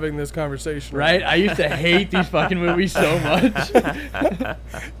you are having this conversation. Right? I used to hate these fucking movies so much.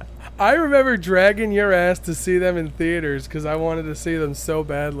 I remember dragging your ass to see them in theaters because I wanted to see them so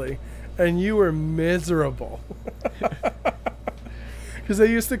badly, and you were miserable. Because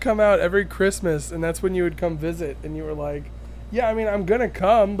they used to come out every Christmas, and that's when you would come visit, and you were like, "Yeah, I mean, I'm gonna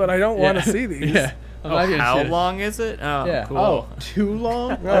come, but I don't want to see these." Yeah. I'm not gonna How sit it. long is it? Oh, Yeah. cool. Oh, too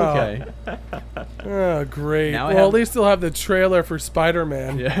long? Oh. Okay. Oh, great. Now I Well, have- at least they'll have the trailer for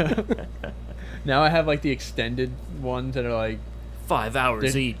Spider-Man. Yeah. Now I have like the extended ones that are like 5 hours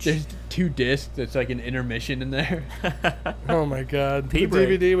there's, each. there's 2 discs. That's like an intermission in there. Oh my God. Pee The break.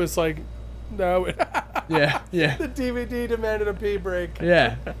 DVD was like, no. Yeah. Yeah. The DVD demanded a pee break.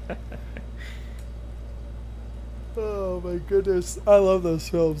 Yeah. Oh my goodness. I love those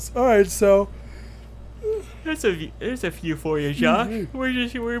films. All right, so There's a few for you, Josh.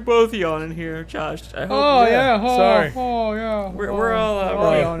 We're both yawning here, Josh. I hope. Oh yeah. yeah. Sorry. Oh yeah. We're all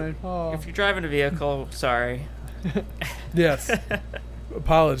right. If you're driving a vehicle, sorry. yes.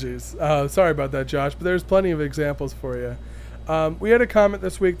 Apologies. Sorry about that, Josh, but there's plenty of examples for you. We had a comment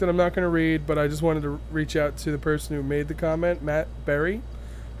this week that I'm not going to read, but I just wanted to reach out to the person who made the comment, Matt Berry.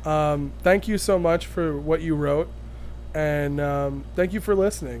 Thank you so much for what you wrote, and thank you for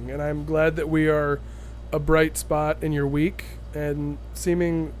listening. And I'm glad that we are a bright spot in your week and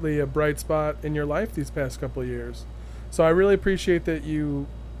seemingly a bright spot in your life these past couple of years. So I really appreciate that you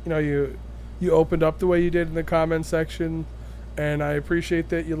opened up the way you did in the comment section, and I appreciate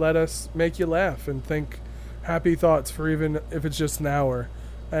that you let us make you laugh and think happy thoughts for even if it's just an hour.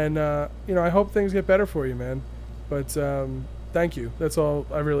 And I hope things get better for you, man. But thank you. That's all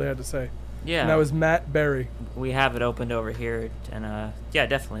I really had to say. Yeah. And that was Matt Berry. We have it opened over here, and yeah,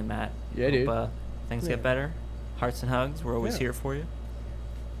 definitely, Matt. Yeah, dude. Hope things get better. Hearts and hugs. We're always here for you.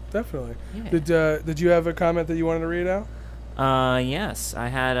 Definitely. Yeah. Did you have a comment that you wanted to read out? Yes, I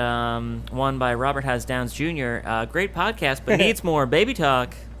had one by Robert Has Downs Jr. Great podcast, but needs more baby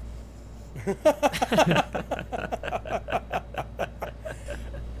talk.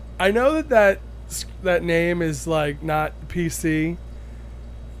 I know that name is like not PC,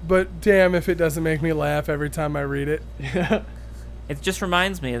 but damn if it doesn't make me laugh every time I read it. It just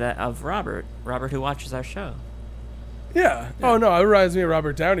reminds me of Robert who watches our show. Yeah. Oh no, it reminds me of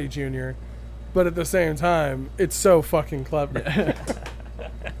Robert Downey Jr., but at the same time, it's so fucking clever.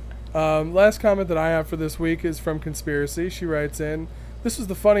 Last comment that I have for this week is from Conspiracy. She writes in, "This was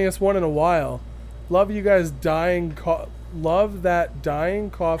the funniest one in a while. Love you guys love that dying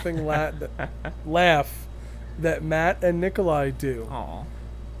coughing laugh that Matt and Nikolai do. Aw.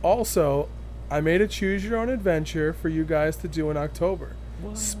 Also, I made a choose your own adventure for you guys to do in October.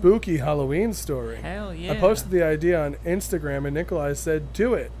 What? Spooky Halloween story. Hell yeah. I posted the idea on Instagram and Nikolai said,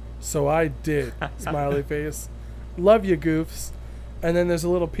 do it. So I did. Smiley face. Love you, goofs." And then there's a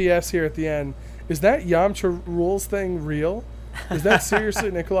little PS here at the end. Is that Yamcha Rules thing real? Is that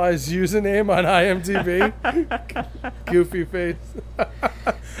seriously Nikolai's username on IMDb? Goofy face.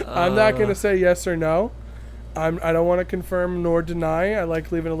 I'm not going to say yes or no. I don't want to confirm nor deny. I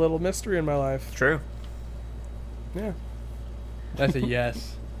like leaving a little mystery in my life. True. Yeah. That's a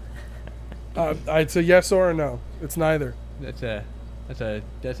yes. It's a yes or a no. It's neither. That's a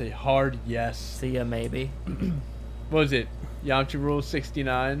hard yes. See ya, maybe. What was it? Yamcha Rule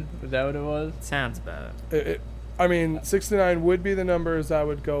 69? Was that what it was? Sounds about it. I mean, 69 would be the numbers I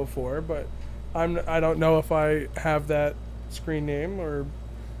would go for, but I don't know if I have that screen name or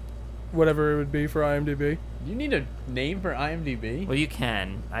whatever it would be for IMDb. You need a name for IMDb? Well, you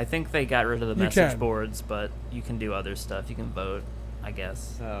can. I think they got rid of the message boards, but you can do other stuff. You can vote, I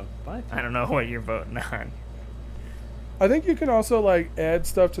guess. What? I don't know what you're voting on. I think you can also add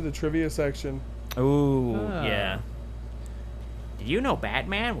stuff to the trivia section. Ooh, yeah. Did you know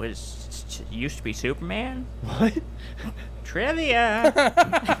Batman used to be Superman? What? Trivia.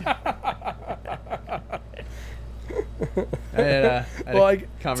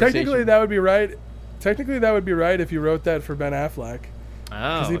 Technically that would be right. Technically that would be right if you wrote that for Ben Affleck.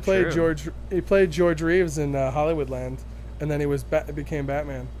 Oh, because he played true. He played George Reeves in Hollywoodland, and then he became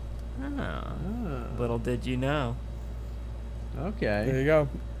Batman. Oh. Little did you know. Okay. There you go.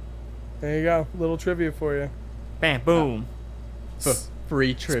 There you go. Little trivia for you. Bam, boom.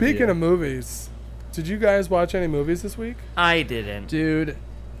 Free trivia. Speaking of movies, did you guys watch any movies this week? I didn't. Dude,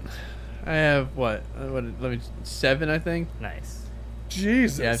 I have what? Let me 7, I think. Nice.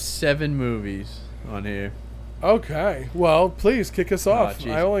 Jesus. Yeah, I have 7 movies on here. Okay. Well, please kick us off.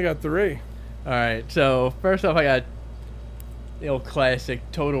 Jeez. I only got 3. All right. So first off, I got the old classic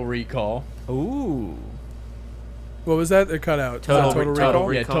Total Recall. Ooh. What was that? It cut out. Total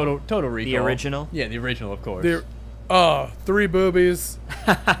Recall? Yeah, Total Recall. The original? Yeah, the original, of course. 3 boobies,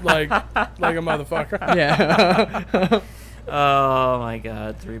 like a motherfucker. Yeah. Oh my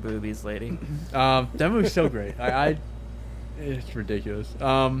God, 3 boobies, lady. That movie's so great. It's ridiculous.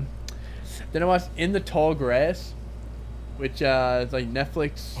 Then I watched In the Tall Grass, which is like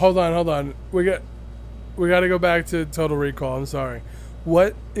Netflix. Hold on. We got to go back to Total Recall. I'm sorry.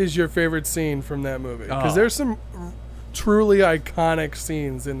 What is your favorite scene from that movie? Because there's some truly iconic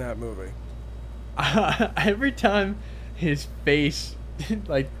scenes in that movie. Every time his face,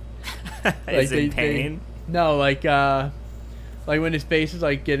 is in pain. When his face is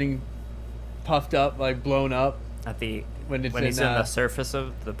getting puffed up, blown up when he's on the surface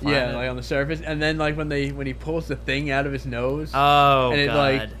of the planet. Yeah, on the surface, and then when he pulls the thing out of his nose. Oh, and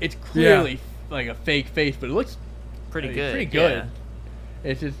God. It's clearly a fake face, but it looks pretty good. Pretty good. Yeah.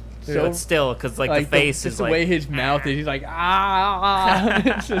 It's just but still, because the face is the way his mouth is. He's like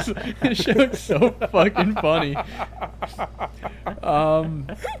It show's so fucking funny.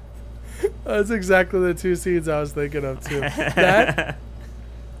 That's exactly the 2 scenes I was thinking of too. That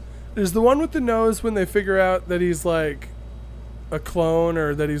is the one with the nose when they figure out that he's a clone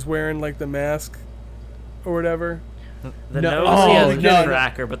or that he's wearing like the mask or whatever. The No- nose, oh, he has a no, good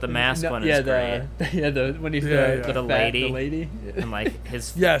tracker, but the mask one is great. When he's Yeah, the, yeah. the, The fat- lady. the lady. And like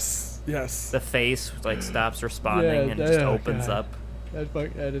his Yes. the face like stops responding and just oh, opens God. up.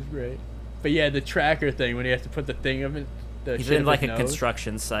 That is great. But yeah, the tracker thing when he has to put the thing of it. The He's shit in up like his a nose,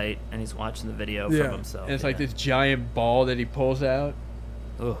 construction site and he's watching the video Yeah. from himself. and it's like yeah. this giant ball that he pulls out.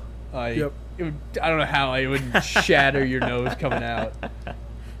 Ugh. Yep. I don't know how it would shatter your nose coming out.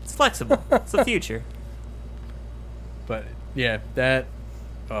 It's flexible. It's the future. But yeah, the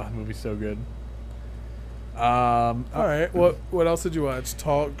movie's so good. All right. What else did you watch?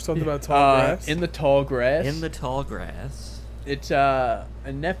 Something about tall grass. In the Tall Grass. In the tall grass. It's a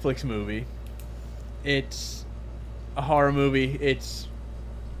Netflix movie. It's a horror movie. It's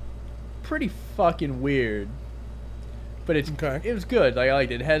pretty fucking weird, but it was good. Like I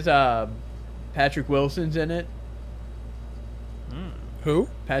liked it. It has Patrick Wilson's in it. Who?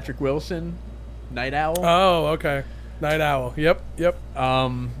 Patrick Wilson, Night Owl. Oh, okay. Night Owl. Yep.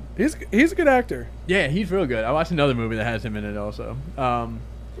 He's a good actor. Yeah, he's real good. I watched another movie that has him in it also. But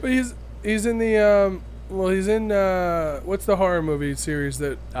he's in the he's in what's the horror movie series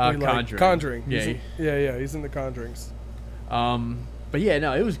that we like? Conjuring. Conjuring. Yeah, He's in the Conjurings. But yeah,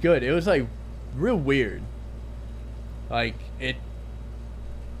 no, it was good. It was like real weird. Like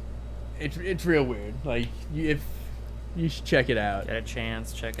it's real weird. Like if you should check it out. Get a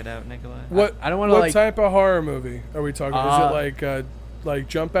chance, check it out, Nikolai. What I don't wanna, what like- type of horror movie are we talking? Is it like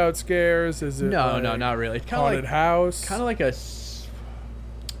jump out scares? Is it No, like not really. It's kind haunted of like house? kind of like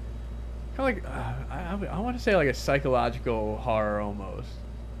I want to say like a psychological horror almost.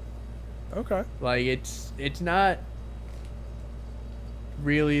 Okay. Like it's not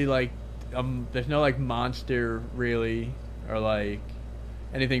really like there's no like monster really or like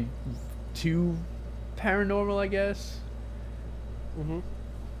anything too paranormal, I guess. Mhm.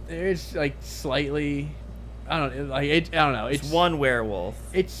 There's like slightly I don't know. It's one werewolf.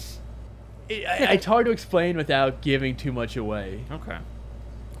 It's hard to explain without giving too much away. Okay.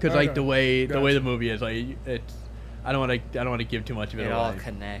 Because like the way Gotcha. the movie is, like it's I don't want to give too much of it It away. all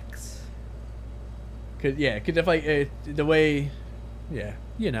connects. Cause if like the way, yeah,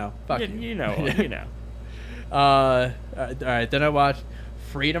 fuck you. You know. All right. Then I watched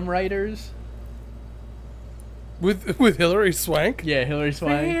Freedom Writers. With Hilary Swank. Yeah, Hillary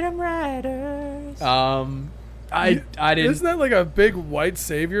Swank. Freedom Riders. I didn't Isn't that like a big white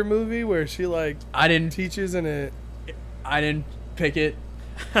savior movie where she like I didn't teaches in it? I didn't pick it.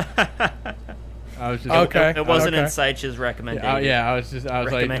 I was just Okay. It wasn't in Okay. Seich's recommendation. I was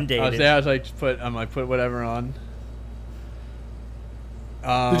like Recommendated. I was like put whatever on.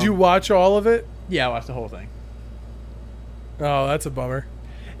 Did you watch all of it? Yeah, I watched the whole thing. Oh, that's a bummer.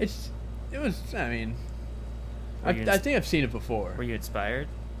 It was. I mean, I Were you think I've seen it before. Were you inspired?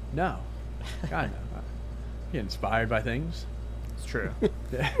 No, God no. I get inspired by things. It's true.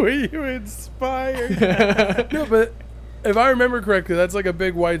 Were you inspired? No, but if I remember correctly, that's like a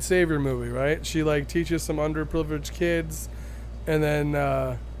big white savior movie, right? She like teaches some underprivileged kids, and then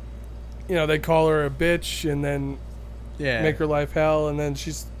they call her a bitch, and then Yeah. make her life hell, and then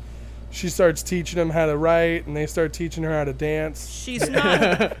she starts teaching them how to write, and they start teaching her how to dance. She's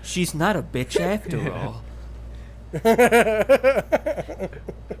not. She's not a bitch after all.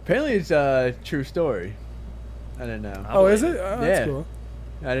 Apparently, it's a true story. I didn't know. Oh, is it? Oh, that's Yeah. cool.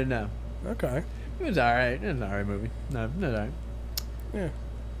 I didn't know. Okay. It was alright. It was an alright movie. No, alright. Yeah.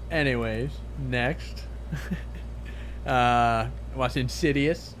 Anyways, next. I watched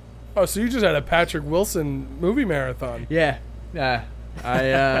Insidious. Oh, so you just had a Patrick Wilson movie marathon. Yeah.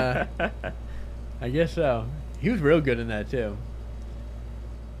 I guess so. He was real good in that too.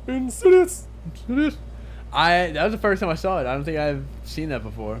 Insidious. That was the first time I saw it. I don't think I've seen that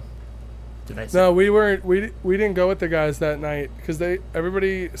before. Did they? No, we weren't. We didn't go with the guys that night because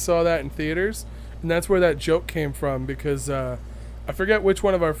everybody saw that in theaters, and that's where that joke came from. Because I forget which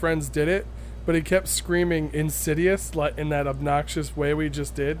one of our friends did it, but he kept screaming "Insidious" like in that obnoxious way we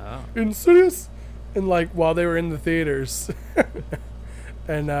just did. Oh. Insidious, and like while they were in the theaters,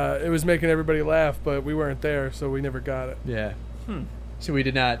 and it was making everybody laugh, but we weren't there, so we never got it. Yeah. So we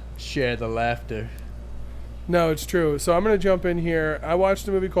did not share the laughter. No, it's true. So I'm gonna jump in here. I watched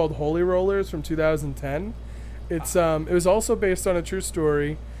a movie called Holy Rollers from 2010. It was also based on a true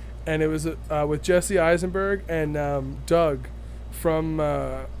story, and it was with Jesse Eisenberg and Doug from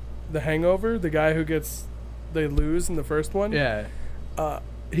The Hangover, the guy who they lose in the first one. Yeah.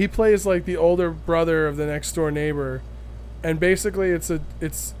 He plays like the older brother of the next door neighbor, and basically it's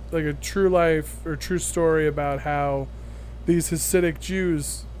like a true life or true story about how these Hasidic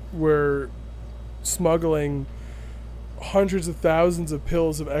Jews were smuggling hundreds of thousands of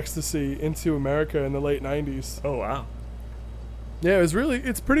pills of ecstasy into America in the late 90s. Oh, wow. Yeah,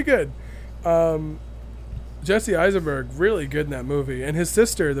 it's pretty good. Jesse Eisenberg, really good in that movie. And his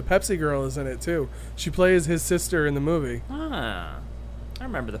sister, the Pepsi girl, is in it too. She plays his sister in the movie. Ah, I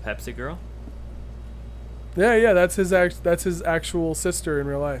remember the Pepsi girl. Yeah, that's his actual sister in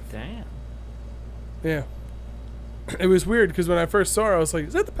real life. Damn. Yeah. It was weird because when I first saw her, I was like,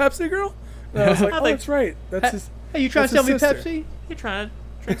 "Is that the Pepsi girl?" And I was like, "Oh, that's right. That's his." Hey, you trying to sell me sister. Pepsi? You're trying to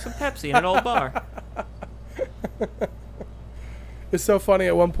drink some Pepsi in an old bar. It's so funny.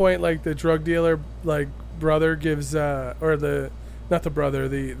 At one point, like the drug dealer, like brother gives, not the brother,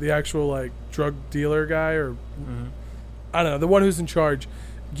 the actual like drug dealer guy, or I don't know, the one who's in charge,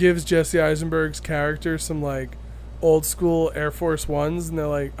 gives Jesse Eisenberg's character some like old school Air Force Ones, and they're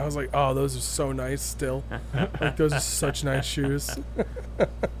like, I was like, oh, those are so nice still. Like those are such nice shoes.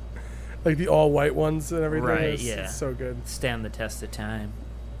 Like the all white ones and everything. Right, It's so good. Stand the test of time.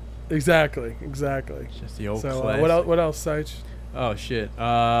 Exactly. Just the old So classic. what else, Seich? Oh shit.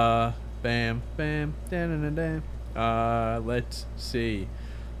 Bam, bam, dan. Let's see.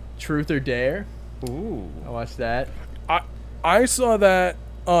 Truth or Dare. Ooh. I watched that. I saw that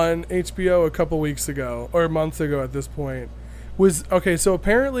on HBO a couple weeks ago, or a month ago at this point. So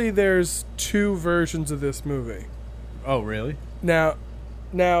apparently there's 2 versions of this movie. Oh really? Now,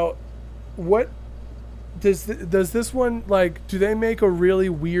 what does this one, like, do they make a really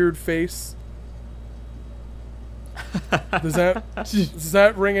weird face? Does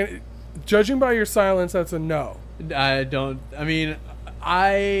that ring it? Judging by your silence, that's a no.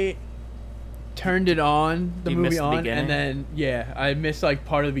 I turned it on, the You movie missed the on, beginning? and then I missed like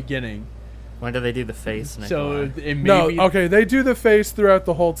part of the beginning. When do they do the face? So Nikolai? it No, maybe okay, they do the face throughout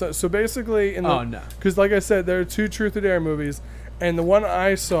the whole time. So basically, Oh, no. because like I said, there are 2 Truth or Dare movies, and the one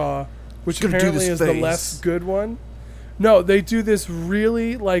I saw, which Just gonna do apparently this is the face. less good one. No, they do this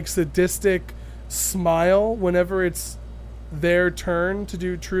really like sadistic smile whenever it's their turn to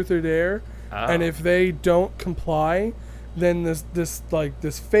do Truth or Dare, and Oh. if they don't comply, then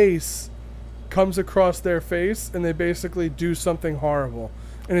this face comes across their face, and they basically do something horrible,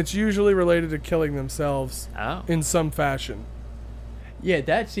 and it's usually related to killing themselves Oh. in some fashion. Yeah,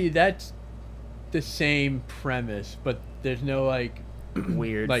 that's the same premise, but there's no like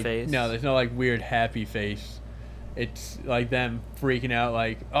Weird like face. no, there's no like weird happy face. It's like them freaking out,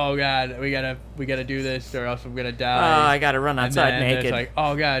 like, oh god, we gotta do this, or else I'm gonna Oh, die. I gotta run And outside then naked. It's like,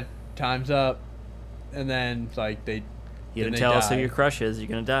 oh god, time's up, and then it's like you then didn't they tell us who die. your crush is. You're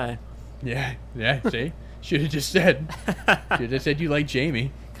gonna die. Yeah. See, should have just said you like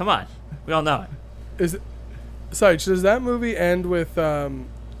Jamie. Come on. We all know it. Does that movie end with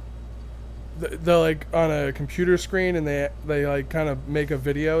they're like on a computer screen, and they like kind of make a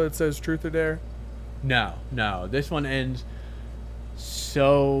video that says Truth or Dare? No, this one ends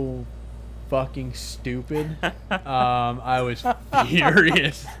so fucking stupid. I was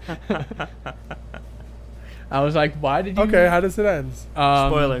furious. I was like, why did you? Okay, how does it end?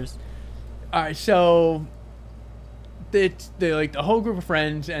 Spoilers. All right, so they like the whole group of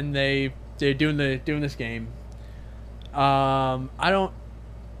friends, and they're doing this game. I don't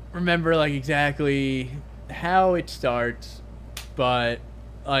remember like exactly how it starts, but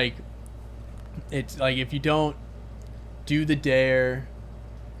like it's like if you don't do the dare,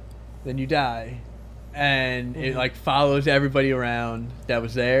 then you die, and it like follows everybody around that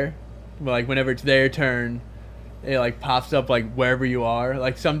was there. Like whenever it's their turn, it like pops up like wherever you are.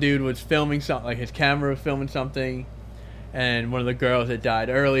 Like some dude was filming something, like his camera was filming something, and one of the girls that died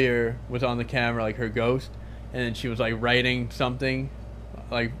earlier was on the camera, like her ghost, and then she was like writing something,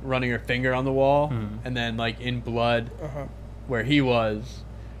 like running her finger on the wall, and then like in blood where he was,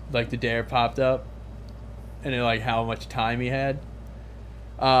 like the dare popped up, and it, like how much time he had.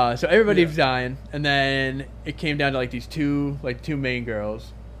 So everybody was dying, and then it came down to like these two main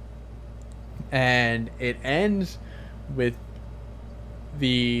girls, and it ends with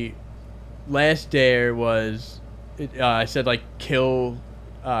the last dare was I said like kill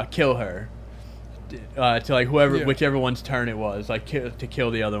her to like whichever one's turn it was, like to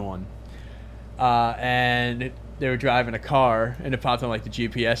kill the other one, and they were driving a car, and it popped on like the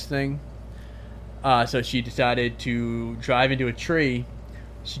GPS thing. So she decided to drive into a tree.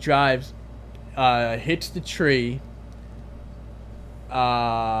 She drives, hits the tree,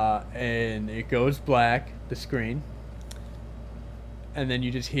 and it goes black, the screen. And then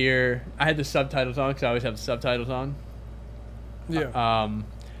you just hear, I had the subtitles on because I always have the subtitles on. Yeah.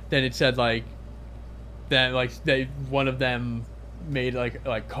 Then it said like that, like one of them made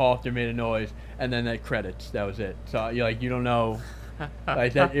like coughed or made a noise, and then that credits. That was it. So you don't know,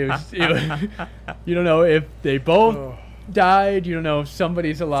 like that. It was you don't know if they both died. You don't know if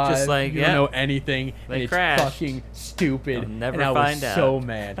somebody's alive. just like, you yeah, don't know anything. they And it's crashed. fucking stupid. You'll never and I was find out. so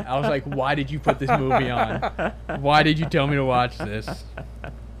mad. I was like, why did you put this movie on? Why did you tell me to watch this?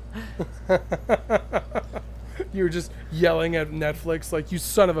 You were just yelling at Netflix like, you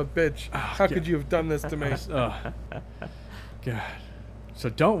son of a bitch. How could you have done this to me? God. So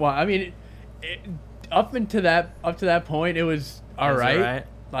don't watch. I mean, up to that point, it was all right.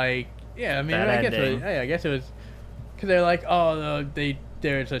 Like, yeah, I mean, I guess it was because they're like, oh,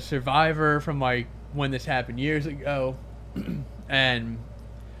 there's a survivor from like when this happened years ago, and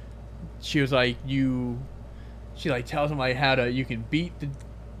she was like, she like tells him like how you can beat the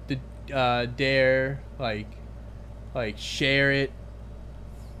dare, like share it.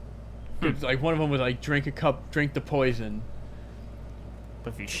 Like one of them was like drink the poison.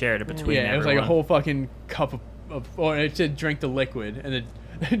 But if you shared it between it was like a everyone. whole fucking cup of or it said drink the liquid, and then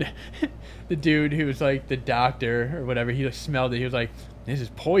the dude who was like the doctor or whatever, he like smelled it. He was like, "This is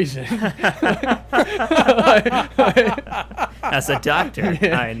poison." As a doctor,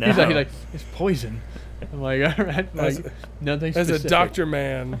 Yeah. I know. He's like, "It's poison." I'm like, all right, like nothing As specific. a doctor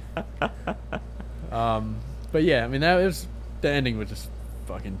man. But yeah, I mean the ending was just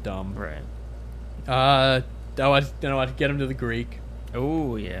fucking dumb. Right. I watched Get Him to the Greek.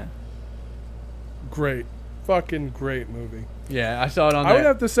 Oh yeah. Great. Fucking great movie. Yeah, I saw it on. I would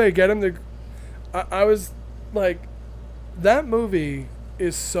have to say, Get Him to... I was like... That movie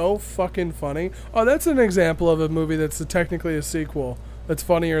is so fucking funny. Oh, that's an example of a movie that's technically a sequel that's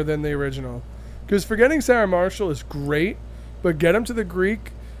funnier than the original. Because Forgetting Sarah Marshall is great, but Get Him to the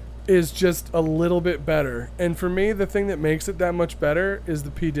Greek is just a little bit better. And for me, the thing that makes it that much better is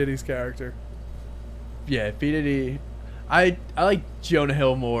the P. Diddy's character. Yeah, P. Diddy. I like Jonah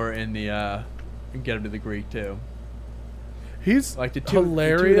Hill more in the Get Him to the Greek too. He's Like the two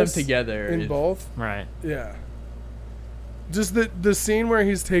hilarious of them together in is- both. Right. Yeah. Just the scene where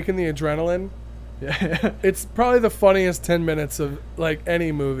he's taking the adrenaline. Yeah. It's probably the funniest 10 minutes of like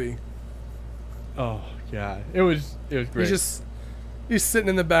any movie. Oh god, it was great. He's sitting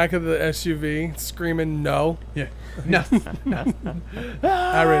in the back of the SUV screaming no. yeah. No.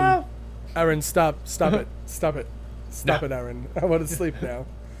 Aaron, stop it, stop it, Aaron. I want to sleep now.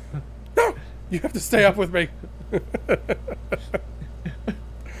 No, you have to stay up with me.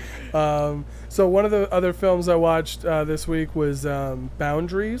 So one of the other films I watched this week was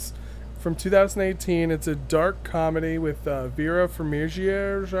Boundaries from 2018. It's a dark comedy with Vera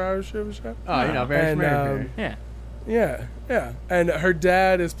Farmiga. Oh, you know, very And, familiar. Yeah. Yeah. And her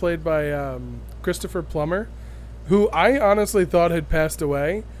dad is played by Christopher Plummer, who I honestly thought had passed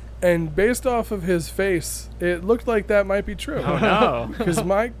away. And based off of his face, it looked like that might be true. Oh no. Because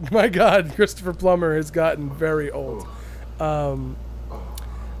my God, Christopher Plummer has gotten very old.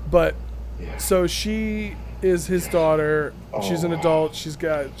 But so she is his daughter. She's an adult. She's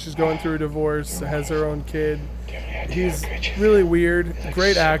going through a divorce. Has her own kid. He's really weird.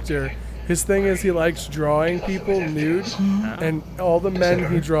 Great actor. His thing is he likes drawing people nude, and all the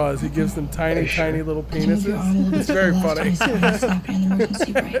men he draws, he gives them tiny, tiny little penises. It's very funny.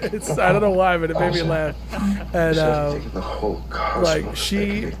 I don't know why, but it made me laugh. And like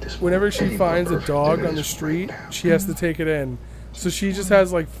whenever she finds a dog on the street, she has to take it in. So she just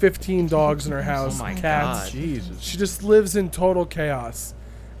has like 15 dogs in her house, Oh my cats. God. Jesus. She just lives in total chaos.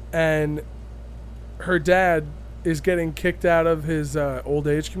 And her dad is getting kicked out of his old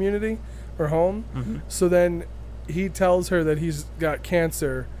age community or home. Mm-hmm. So then he tells her that he's got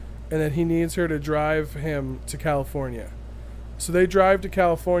cancer and that he needs her to drive him to California. So they drive to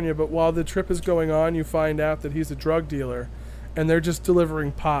California, but while the trip is going on, you find out that he's a drug dealer and they're just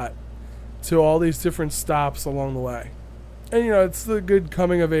delivering pot to all these different stops along the way. And you know, it's the good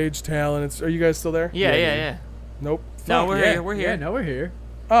coming of age tale, and are you guys still there? Yeah. Nope. No, Fuck. we're Yeah, here. We're here. Yeah, no, we're here.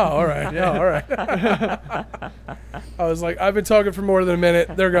 Oh, all right. Oh, all right. I was like, I've been talking for more than a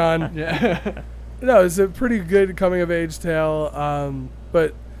minute. They're gone. Yeah. No, it's a pretty good coming of age tale.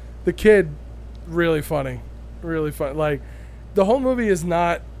 But the kid, really funny. Really fun. Like, the whole movie is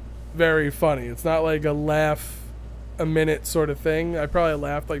not very funny. It's not like a laugh a minute sort of thing. I probably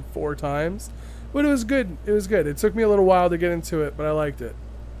laughed like 4 times. But it was good. It was good. It took me a little while to get into it, but I liked it.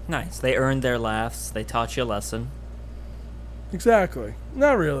 Nice. They earned their laughs. They taught you a lesson. Exactly.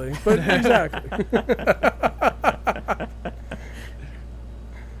 Not really, but exactly.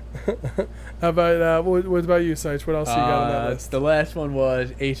 How about what about you, Sites? What else you got on that list? The last one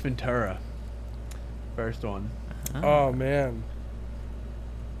was Ace Ventura. First one. Oh man.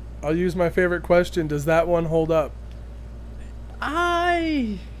 I'll use my favorite question. Does that one hold up?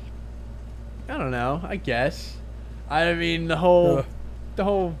 I don't know. I guess. I mean the whole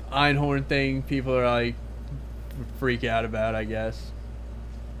Einhorn thing. People are like freak out about, I guess.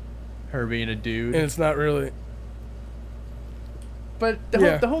 Her being a dude. And it's not really. But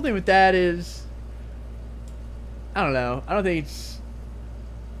the whole thing with that is, I don't know. I don't think it's,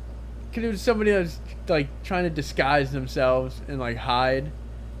 because it was somebody that's like trying to disguise themselves and like hide.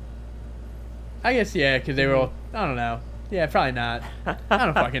 I guess yeah, because they were all, I don't know. Yeah, probably not. I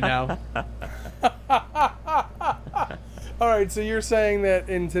don't fucking know. All right, so you're saying that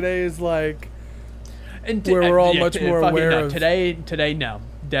in today's like, And where we're all much more fucking aware no. of Today, no,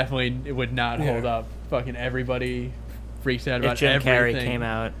 definitely it would not Yeah. hold up. Fucking everybody freaks out If about Jim everything. Carrey came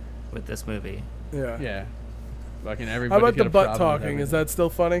out with this movie. Yeah, fucking How everybody. about the got a butt problem with talking? Is everything. that still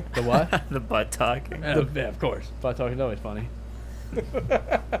funny? The what? The butt talking. Yeah, of course, butt talking is always funny.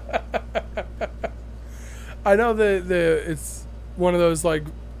 I know the it's one of those like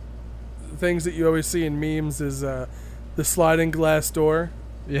things that you always see in memes is the sliding glass door.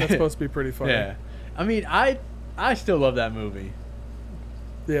 Yeah. That's supposed to be pretty funny. Yeah, I mean, I still love that movie.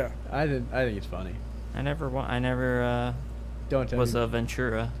 Yeah. I think it's funny. I never Don't tell was me. a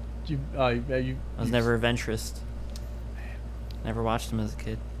Ventura. You I was never a Venturist. Never watched him as a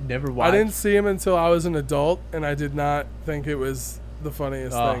kid. never watched. I didn't see him until I was an adult, and I did not think it was the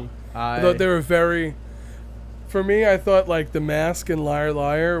funniest thing. I thought they were very. For me, I thought like The Mask and Liar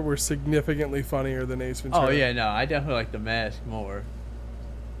Liar were significantly funnier than Ace Ventura. Oh yeah, no, I definitely like The Mask more.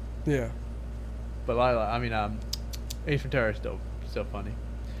 Yeah. But Ace Ventura is still funny.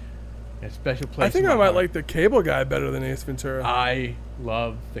 A special place. I think in I my might heart. like The Cable Guy better than Ace Ventura. I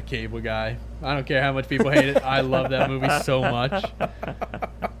love The Cable Guy. I don't care how much people hate it. I love that movie so much.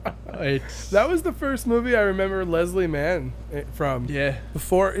 That was the first movie I remember Leslie Mann from. Yeah.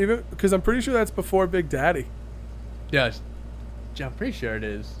 Before even, because I'm pretty sure that's before Big Daddy. Yes. I'm pretty sure it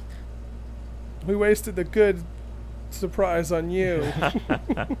is. We wasted the good surprise on you.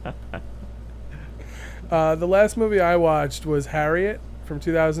 The last movie I watched was Harriet from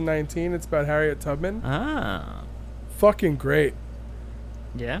 2019. It's about Harriet Tubman. Ah. Fucking great.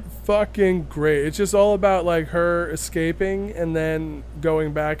 Yeah. Fucking great. It's just all about like her escaping and then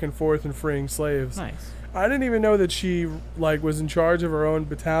going back and forth and freeing slaves. Nice. I didn't even know that she like was in charge of her own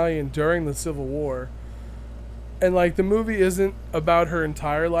battalion during the Civil War. And like the movie isn't about her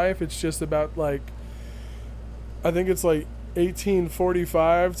entire life. It's just about like, I think it's like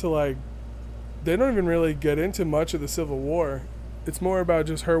 1845 to like, they don't even really get into much of the Civil War. It's more about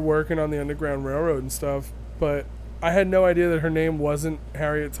just her working on the Underground Railroad and stuff. But I had no idea that her name wasn't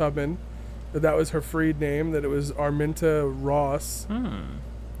Harriet Tubman, that was her freed name, that it was Arminta Ross. I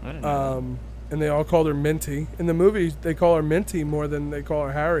didn't know And they all called her Minty. In the movie, they call her Minty more than they call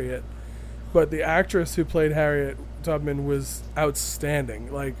her Harriet. But the actress who played Harriet Tubman was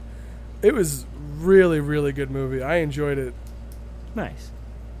outstanding. Like, it was really, really good movie. I enjoyed it. that. Nice.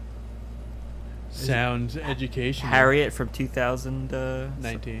 Sounds educational. Harriet from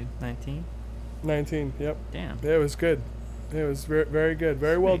 2019. 19. 19, yep. Damn. Yeah, it was good. It was very good.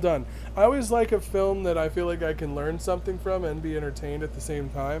 Very well done. I always like a film that I feel like I can learn something from and be entertained at the same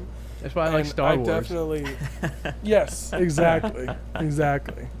time. That's why I like And Star Wars. Definitely. Yes, exactly.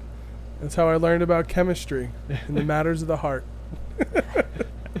 Exactly. That's how I learned about chemistry and the matters of the heart.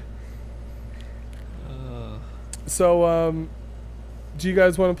 So, do you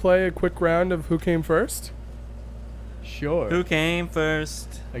guys want to play a quick round of Who Came First? Sure. Who came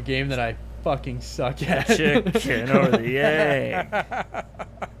first? A game that I fucking suck at. Chicken or the egg?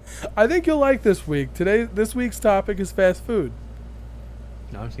 I think you'll like this week. This week's topic is fast food.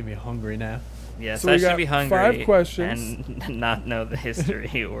 No, I'm just gonna be hungry now. Yes, So we I should got be hungry 5 questions. and not know the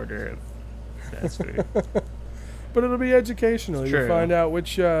history order of fast food. But it'll be educational. You'll True. find out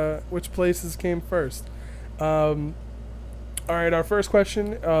which places came first. All right, our first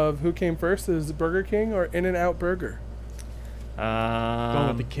question of Who Came First is Burger King or In-N-Out Burger? Going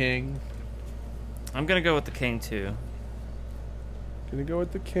with the king. I'm gonna go with the king too. Gonna go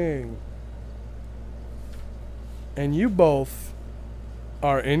with the King. And you both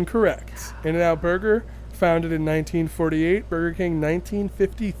are incorrect. In-N-Out Burger, founded in 1948. Burger King,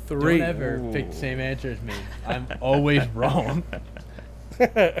 1953. Don't ever pick the same answer as me. I'm always wrong.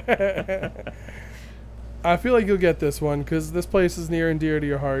 I feel like you'll get this one because this place is near and dear to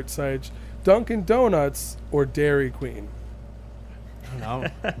your heart, Sage. Dunkin' Donuts or Dairy Queen? I don't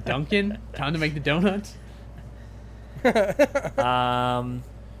know. Dunkin'? Time to make the donuts? I'm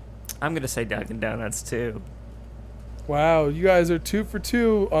gonna say Dunkin' Donuts too. Wow, you guys are 2 for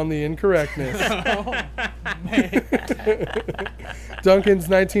 2 on the incorrectness. Dunkin's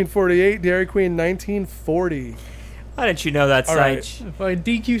 1948, Dairy Queen 1940. Why didn't you know that, All right. Sage? If I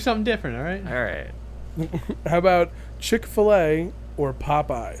DQ something different, all right? All right. How about Chick-fil-A or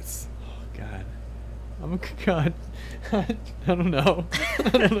Popeyes? Oh, God. God. I don't know.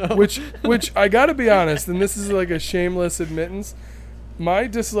 Which I gotta be honest, and this is like a shameless admittance. My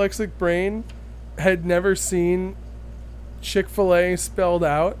dyslexic brain had never seen Chick-fil-A spelled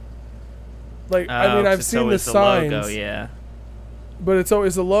out. Like, I mean, I've seen the signs, logo, yeah. but it's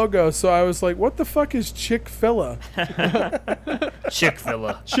always a logo. So I was like, "What the fuck is Chick-fil-A?"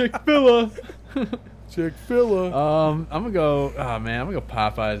 Chick-fil-A. Chick-fil-A. Chick-fil-A. I'm gonna go. Oh man, I'm gonna go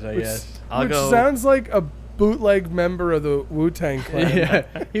Popeyes. I guess. Which sounds like a bootleg member of the Wu-Tang Clan. Yeah,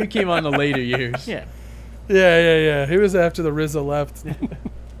 he came on the later years. Yeah. Yeah. He was after the RZA left.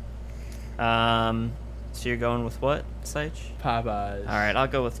 So you're going with what, Seich? Popeyes. All right, I'll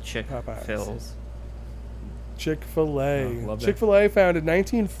go with Popeyes. Chick-fil-A's. Chick-fil-A. Oh, love that. Chick-fil-A founded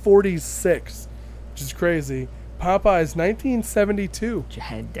 1946, which is crazy. Popeyes 1972.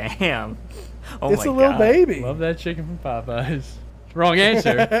 Damn. Oh It's my a little God. baby. Love that chicken from Popeyes. Wrong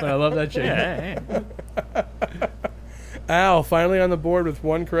answer, but I love that chicken. Yeah, Al, finally on the board with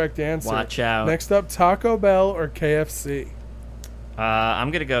one correct answer. Watch out. Next up, Taco Bell or KFC? I'm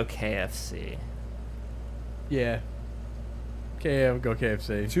going to go KFC. Yeah. Okay, I'll go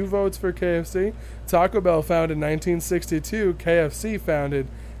KFC. 2 votes for KFC. Taco Bell founded 1962. KFC founded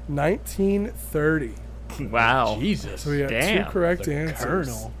 1930. Wow. Jesus. So we got Damn. 2 correct The answers.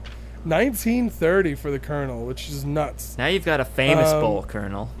 Colonel. 1930 for the Colonel, which is nuts. Now you've got a famous bowl,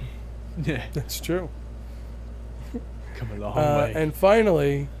 Colonel. Yeah. That's true. Come a long way. And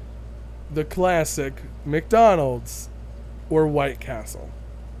finally, the classic McDonald's or White Castle.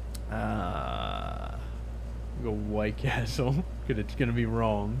 I'll go White Castle. Because it's going to be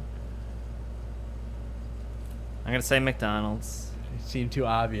wrong. I'm going to say McDonald's. It seemed too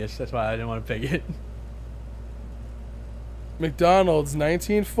obvious. That's why I didn't want to pick it. McDonald's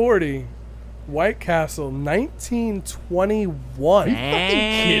 1940, White Castle 1921.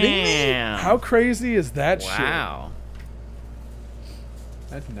 Damn. kidding me? How crazy is that shit? Wow.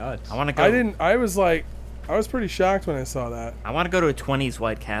 That's nuts. I want to go. I was pretty shocked when I saw that. I want to go to a 20s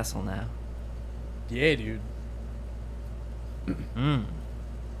White Castle now. Yeah, dude.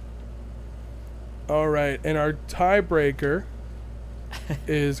 All right, and our tiebreaker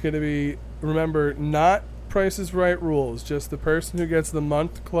is going to be, remember, not Price is Right rules, just the person who gets the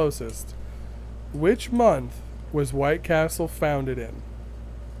month closest. Which month was White Castle founded in?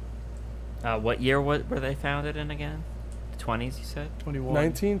 What year were they founded in again? The 20s, you said? 21.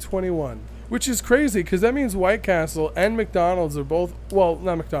 1921. Which is crazy, because that means White Castle and McDonald's are both, well,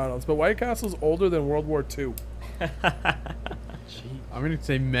 not McDonald's, but White Castle's older than World War II. I'm going to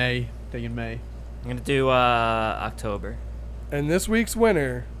say May. Thinking May. I'm going to do October. And this week's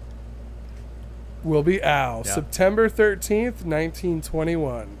winner will be Al. Yeah. September 13th,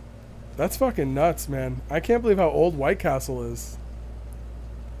 1921. That's fucking nuts, man. I can't believe how old White Castle is.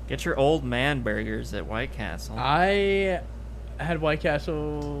 Get your old man burgers at White Castle. I had White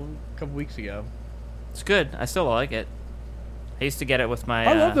Castle a couple weeks ago. It's good. I still like it. I used to get it with my...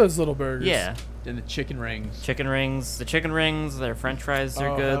 I love those little burgers. Yeah. And the chicken rings. Chicken rings. The chicken rings, their french fries are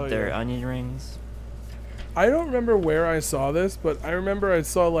Oh, hell good. Their yeah. onion rings. I don't remember where I saw this, but I remember I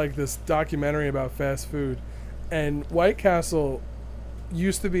saw like this documentary about fast food, and White Castle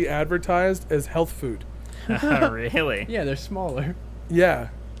used to be advertised as health food. Really? Yeah, they're smaller. Yeah.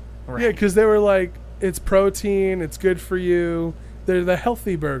 Right. Yeah, because they were like, it's protein, it's good for you. They're the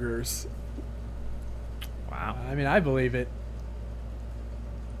healthy burgers. Wow. I mean, I believe it.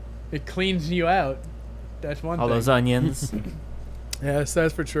 It cleans you out. That's one All thing. those onions. Yes,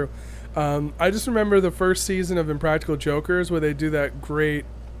 that's for true. I just remember the first season of Impractical Jokers where they do that great.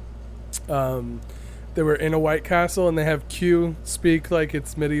 They were in a White Castle and they have Q speak like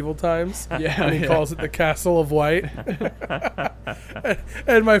it's medieval times. Yeah, And he yeah. calls it the Castle of White.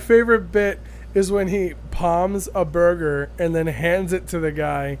 And my favorite bit is when he palms a burger and then hands it to the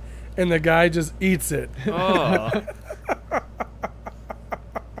guy, and the guy just eats it. Oh.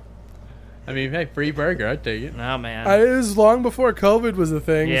 I mean, hey, free burger. I'd take it. No, man. It was long before COVID was a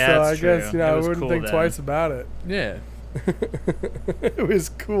thing, Yeah, so that's I guess true. It I was wouldn't cool think then. twice about it. Yeah. It was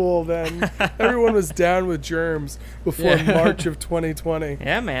cool then. Everyone was down with germs before Yeah. March of 2020.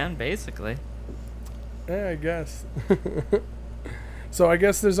 Yeah, man, basically. Yeah, I guess. So I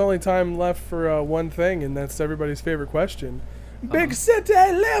guess there's only time left for one thing, and that's everybody's favorite question. Big city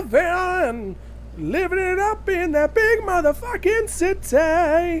living it up in that big motherfucking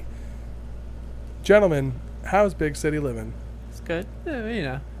city. Gentlemen, how's big city living? It's good. Yeah, you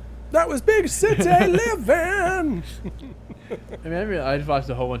know. That was big city living. I mean, I just watched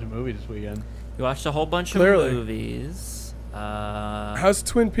a whole bunch of movies this weekend. You watched a whole bunch Clearly. of movies. I How's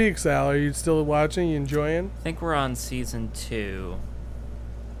Twin Peaks, Al? Are you still watching? You enjoying? think we're on season 2.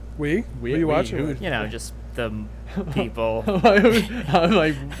 What are you watching? who- with? You know, just the people. I'm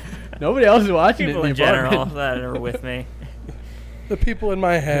like, nobody else is watching People it in general apartment. that are with me. The people in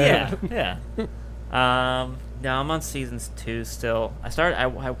my head. Yeah. No, I'm on seasons 2 still.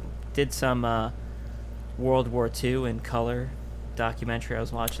 I did some World War II in color documentary. I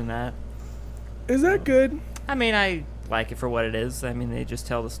was watching that. Is that good? I mean, I like it for what it is. I mean, they just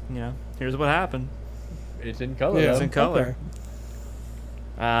tell us, here's what happened. It's in color. Yeah. though. It's in color.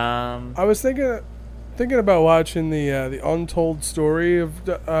 Okay. I was thinking about watching the untold story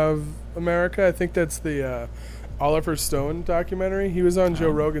of America. I think that's the Oliver Stone documentary. He was on Joe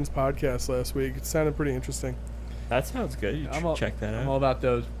Rogan's podcast last week. It sounded pretty interesting. That sounds good. You should check that out. I'm all about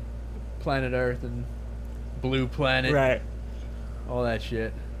those Planet Earth and Blue Planet. Right. All that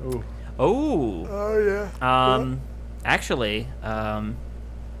shit. Ooh. Oh. Yeah. Actually,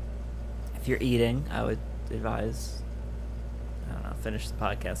 if you're eating, I would advise, I don't know, finish the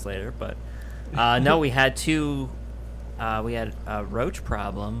podcast later, but no, we had a roach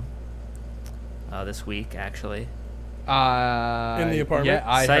problem this week, actually. In the apartment? Yeah,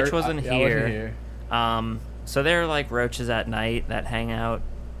 I Seich heard, wasn't I wasn't here. So there are like roaches at night that hang out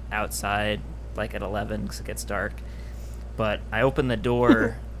outside like at 11 because it gets dark. But I opened the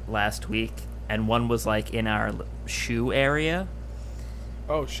door last week and one was like in our shoe area.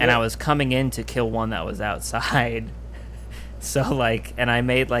 Oh shit. And I was coming in to kill one that was outside. So like, and I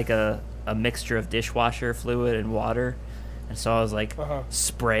made like a mixture of dishwasher fluid and water. And so I was like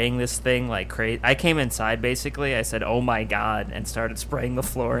spraying this thing like crazy. I came inside basically. I said, "Oh my god," and started spraying the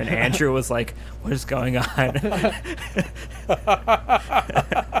floor. And Andrew was like, "What is going on?"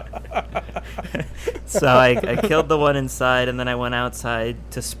 So I killed the one inside, and then I went outside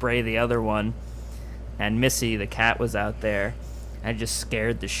to spray the other one. And Missy, the cat, was out there. I just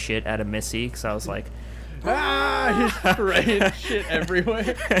scared the shit out of Missy because I was like, He's spraying shit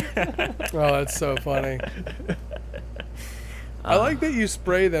everywhere. Oh, that's so funny. I like that you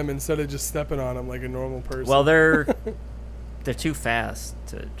spray them instead of just stepping on them like a normal person. well, they're too fast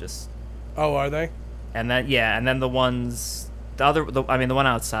to just. Oh, are they? And then the ones, the one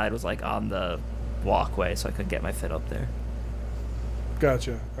outside was like on the walkway, so I couldn't get my foot up there.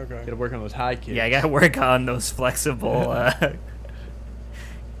 Gotcha. Okay. Gotta work on those high kicks. Yeah, I gotta work on those flexible.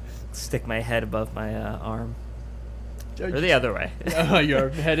 Stick my head above my arm, or the other way. Your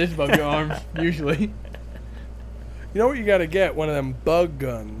head is above your arm usually. You know what you got to get? One of them bug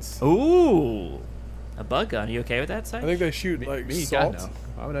guns. Ooh, a bug gun. Are you okay with that, Seich? I think they shoot like Me, salt. God, no.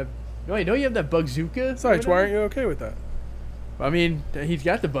 Why would I? No, you know you have that Bugzooka. Sarge, why aren't you okay with that? I mean, he's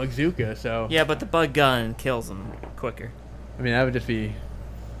got the Bugzooka, so. Yeah, but the bug gun kills them quicker. I mean, that would just be.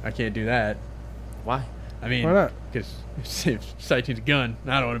 I can't do that. Why? I mean, Why not? Because if Seich needs a gun,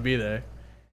 I don't want to be there.